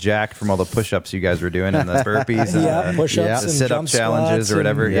have gotten jacked from all the push-ups you guys were doing and the burpees, and push-ups, the and sit-up jump challenges or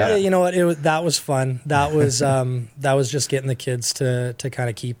whatever. You know what? That was fun. That was that was just getting the kids to kind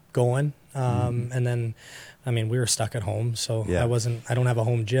of keep going, and then. I mean, we were stuck at home, so I don't have a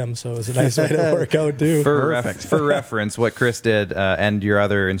home gym, so it was a nice way to work out too. For reference, what Chris did, and your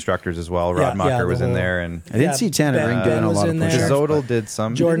other instructors as well, Rod Mucker was in there, and I did see Tanner Ring doing a lot of push-ups. Zodel did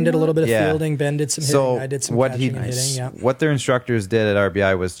some. Jordan did a little bit of fielding. Ben did some hitting. So I did some catching and hitting. Yeah. What their instructors did at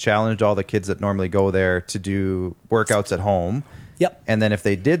RBI was challenged all the kids that normally go there to do workouts at home. Yep. And then if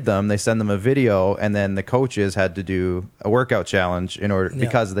they did them, they send them a video, and then the coaches had to do a workout challenge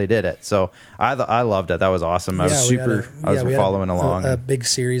because they did it. So I loved it. That was awesome. I was following along. A big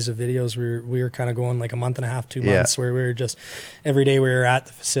series of videos. We were kind of going like a month and a half, 2 months, where we were just every day we were at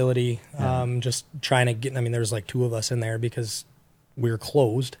the facility, just trying to get. I mean, there was like 2 of us in there because we were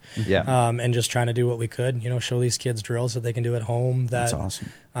closed. Yeah. And just trying to do what we could. Show these kids drills that they can do at home. That's awesome.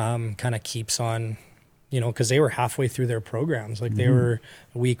 Kind of keeps on. Because they were halfway through their programs. Like they were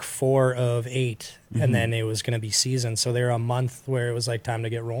week 4 of 8, and then it was going to be season. So they were a month where it was like time to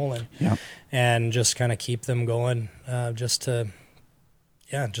get rolling, and just kind of keep them going, just to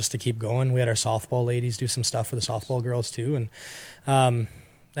keep going. We had our softball ladies do some stuff for the softball girls too, and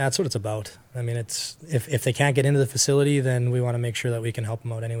That's what it's about. I mean, it's if they can't get into the facility, then we want to make sure that we can help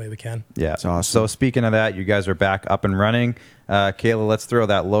them out any way we can. Yeah. That's awesome. So speaking of that, you guys are back up and running. Kayla, let's throw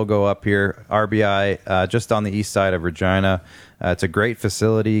that logo up here. RBI, just on the east side of Regina. It's a great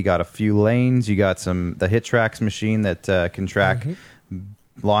facility. You got a few lanes. You got the hit tracks machine that can track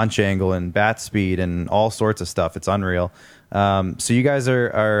launch angle and bat speed and all sorts of stuff. It's unreal. So you guys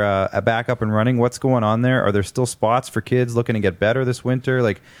are back up and running. What's going on there? Are there still spots for kids looking to get better this winter?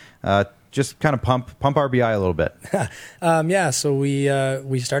 Like, just kind of pump RBI a little bit. Yeah. So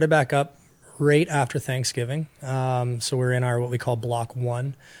we started back up right after Thanksgiving. So we're in our what we call Block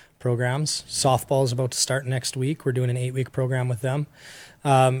 1 programs. Softball is about to start next week. We're doing an 8-week program with them.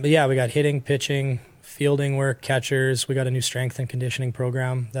 But yeah, we got hitting, pitching, fielding work, catchers. We got a new strength and conditioning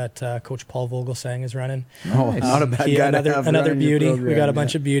program that Coach Paul Vogelsang is running. Oh, not a bad guy. Another beauty. Program, we got a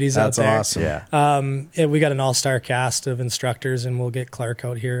bunch of beauties That's out there. awesome. Yeah. We got an all-star cast of instructors, and we'll get Clark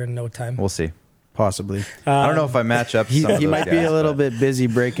out here in no time. We'll see. Possibly. I don't know if I match up. He might be a little bit busy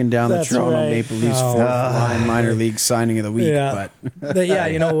breaking down the That's Toronto right. Maple Leafs fourth line minor league signing of the week. Yeah. But yeah,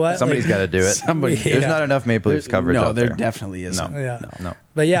 you know what? Somebody's got to do it. There's not enough Maple Leafs coverage out there. No, there definitely isn't. No.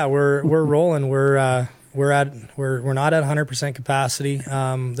 But yeah, we're rolling. We're not at 100% capacity.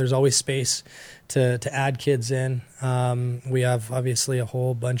 There's always space to add kids in. We have obviously a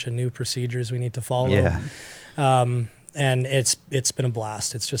whole bunch of new procedures we need to follow. Yeah. And it's been a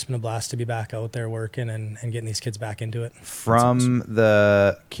blast. It's just been a blast to be back out there working and getting these kids back into it. From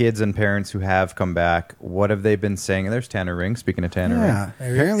the kids and parents who have come back, what have they been saying? And there's Tanner Ring. Speaking of Tanner Ring.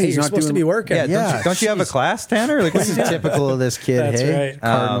 Apparently he's you're not supposed to be working. Yeah, don't you have a class, Tanner? Like, This is typical of this kid. That's hey, right.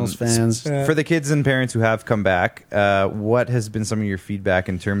 Cardinals fans. For the kids and parents who have come back, what has been some of your feedback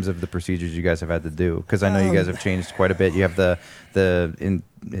in terms of the procedures you guys have had to do? Because I know you guys have changed quite a bit. You have the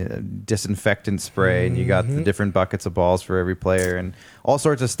disinfectant spray, and you got the different buckets of balls for every player, and all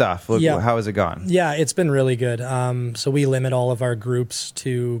sorts of stuff. Look, how has it gone? Yeah, it's been really good. So we limit all of our groups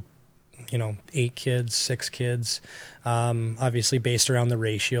to 8 kids, 6 kids, obviously based around the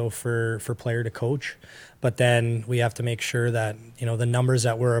ratio for player to coach. But then we have to make sure that, the numbers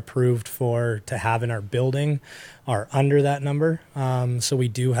that we're approved to have in our building are under that number. So we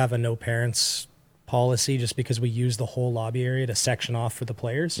do have a no parents policy just because we use the whole lobby area to section off for the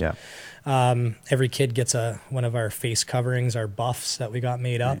players. Yeah. Every kid gets one of our face coverings, our buffs that we got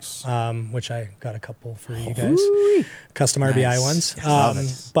made up, which I got a couple for you guys. Custom RBI ones.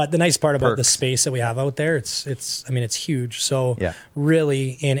 But the nice part about the space that we have out there, it's huge. So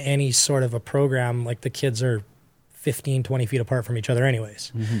really in any sort of a program, like the kids are 15, 20 feet apart from each other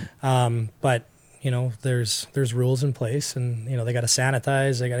anyways. But there's rules in place, and they got to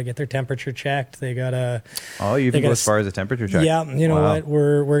sanitize. They got to get their temperature checked. They got to. Oh, you even go as far as a temperature check. Yeah, you know what?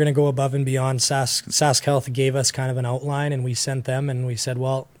 We're going to go above and beyond. Sask Health gave us kind of an outline, and we sent them, and we said,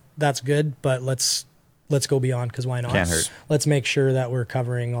 well, that's good, but let's go beyond, because why not? Can't hurt. Let's make sure that we're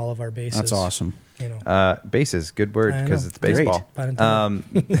covering all of our bases. That's awesome. Bases, good word, because it's baseball. Great.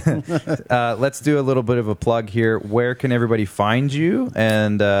 Let's do a little bit of a plug here. Where can everybody find you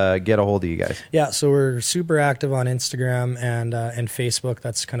and get a hold of you guys? Yeah, so we're super active on Instagram and Facebook.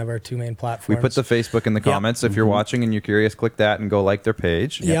 That's kind of our 2 main platforms. We put the Facebook in the comments. If you're watching and you're curious, click that and go like their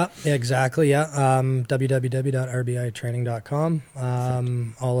page. Yeah, exactly. Yeah,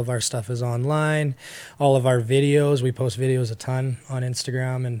 www.rbitrading.com. All of our stuff is online. All of our videos, we post videos a ton on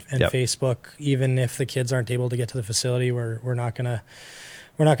Instagram and Facebook. Even if the kids aren't able to get to the facility, we're not gonna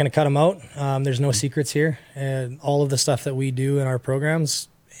cut them out. There's no secrets here, and all of the stuff that we do in our programs,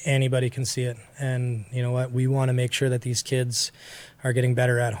 anybody can see it. And you know what? We want to make sure that these kids are getting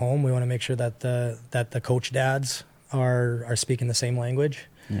better at home. We want to make sure that the coach dads are speaking the same language.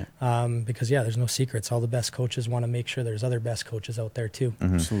 Yeah. Because there's no secrets. All the best coaches want to make sure there's other best coaches out there too.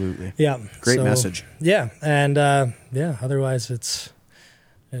 Absolutely. Yeah. Great message. Yeah, and otherwise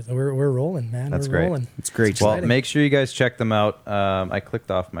we're rolling, man. That's we're great. Rolling. It's great. Well, make sure you guys check them out. I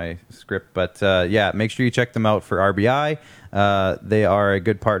clicked off my script, but make sure you check them out for RBI. They are a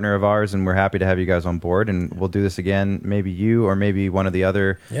good partner of ours, and we're happy to have you guys on board. And we'll do this again. Maybe you or maybe one of the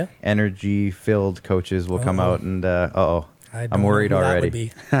other energy-filled coaches will come out and I'm worried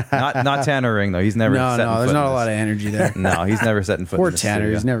already. Not Tanner Ring though. He's never. No, there's not a lot of energy there. No, he's never setting foot. Poor in the Tanner.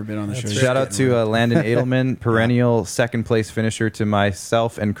 studio. He's never been on the show. Shout out to Landon Edelman, perennial second place finisher to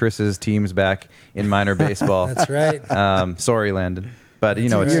myself and Chris's teams back in minor baseball. That's right. Sorry, Landon. but you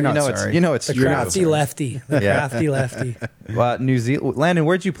know, it's, You're not you know, it's, sorry. you know, it's The true. crafty lefty. The Yeah. crafty lefty. New Zealand. Landon,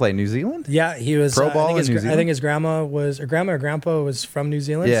 where'd you play? New Zealand? Yeah, he was Pro ball I think in New I Zealand? think his grandma or grandpa was from New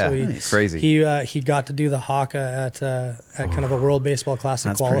Zealand. Yeah, so he, nice. Crazy. He got to do the haka at kind of a World Baseball Classic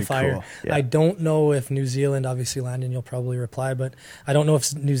That's pretty qualifier. cool. Yeah. I don't know if New Zealand, obviously Landon, you'll probably reply, but I don't know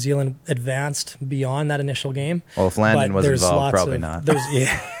if New Zealand advanced beyond that initial game. Well, if Landon But was there's involved, lots probably of- not.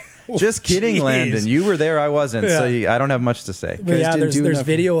 Yeah. Just kidding, Jeez. Landon. You were there. I wasn't. So Yeah. I don't have much to say. But yeah, didn't do there's enough.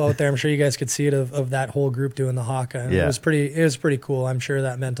 video out there. I'm sure you guys could see it of that whole group doing the haka. And Yeah. it was pretty cool. I'm sure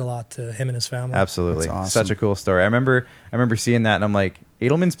that meant a lot to him and his family. Absolutely. That's awesome. Such a cool story. I remember seeing that and I'm like,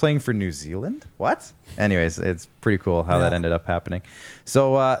 Edelman's playing for New Zealand? What? Anyways, it's pretty cool how that Yeah. ended up happening.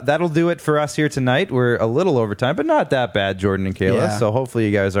 So that'll do it for us here tonight. We're a little over time, but not that bad, Jordan and Kayla. Yeah. So hopefully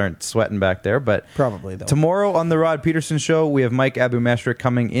you guys aren't sweating back there. But Probably, though. Tomorrow on the Rod Peterson Show, we have Mike Abumeshrik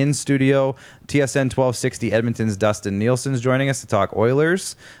coming in studio. TSN 1260 Edmonton's Dustin Nielsen's joining us to talk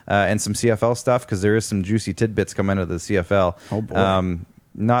Oilers and some CFL stuff because there is some juicy tidbits coming out of the CFL. Oh, boy.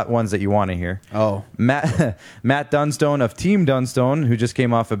 Not ones that you want to hear. Oh. Matt Dunstone of Team Dunstone, who just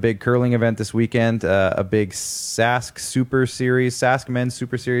came off a big curling event this weekend, a big Sask Men's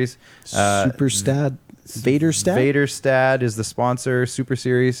Super Series. Superstad. Vaderstad? Vaderstad is the sponsor, Super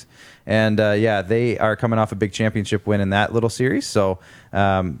Series. And they are coming off a big championship win in that little series. So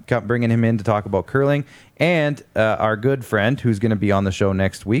bringing him in to talk about curling. And our good friend, who's going to be on the show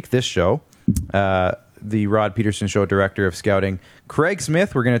next week, this show, the Rod Peterson Show Director of Scouting, Craig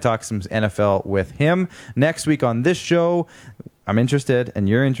Smith. We're going to talk some NFL with him. Next week on this show, I'm interested and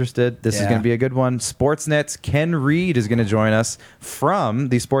you're interested. This is Yeah. going to be a good one. Sportsnet's Ken Reed is going to join us from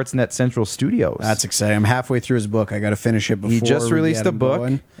the Sportsnet Central Studios. That's exciting. I'm halfway through his book. I got to finish it before He just we released get a him book,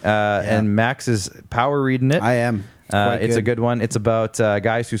 going. and Max is power reading it. I am. It's a good one. It's about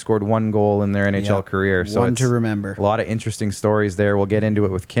guys who scored one goal in their NHL Yeah. career. So One it's to remember. A lot of interesting stories there. We'll get into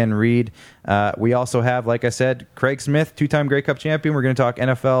it with Ken Reed. We also have, like I said, Craig Smith, two-time Grey Cup champion. We're going to talk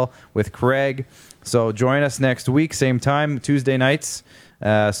NFL with Craig. So join us next week, same time, Tuesday nights.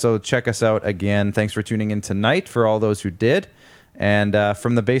 So check us out again. Thanks for tuning in tonight for all those who did. And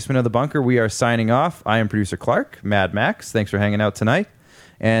from the basement of the bunker, we are signing off. I am producer Clark, Mad Max. Thanks for hanging out tonight.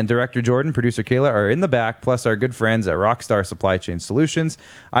 And Director Jordan, Producer Kayla are in the back, plus our good friends at Rockstar Supply Chain Solutions,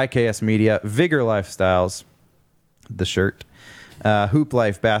 IKS Media, Vigor Lifestyles, the shirt, Hoop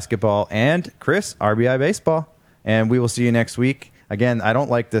Life Basketball, and Chris, RBI Baseball. And we will see you next week. Again, I don't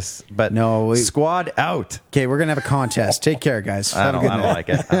like this, but squad out. Okay, we're going to have a contest. Take care, guys. I Have a don't good night. like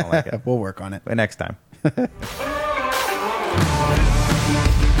it. I don't like it. We'll work on it. Next time.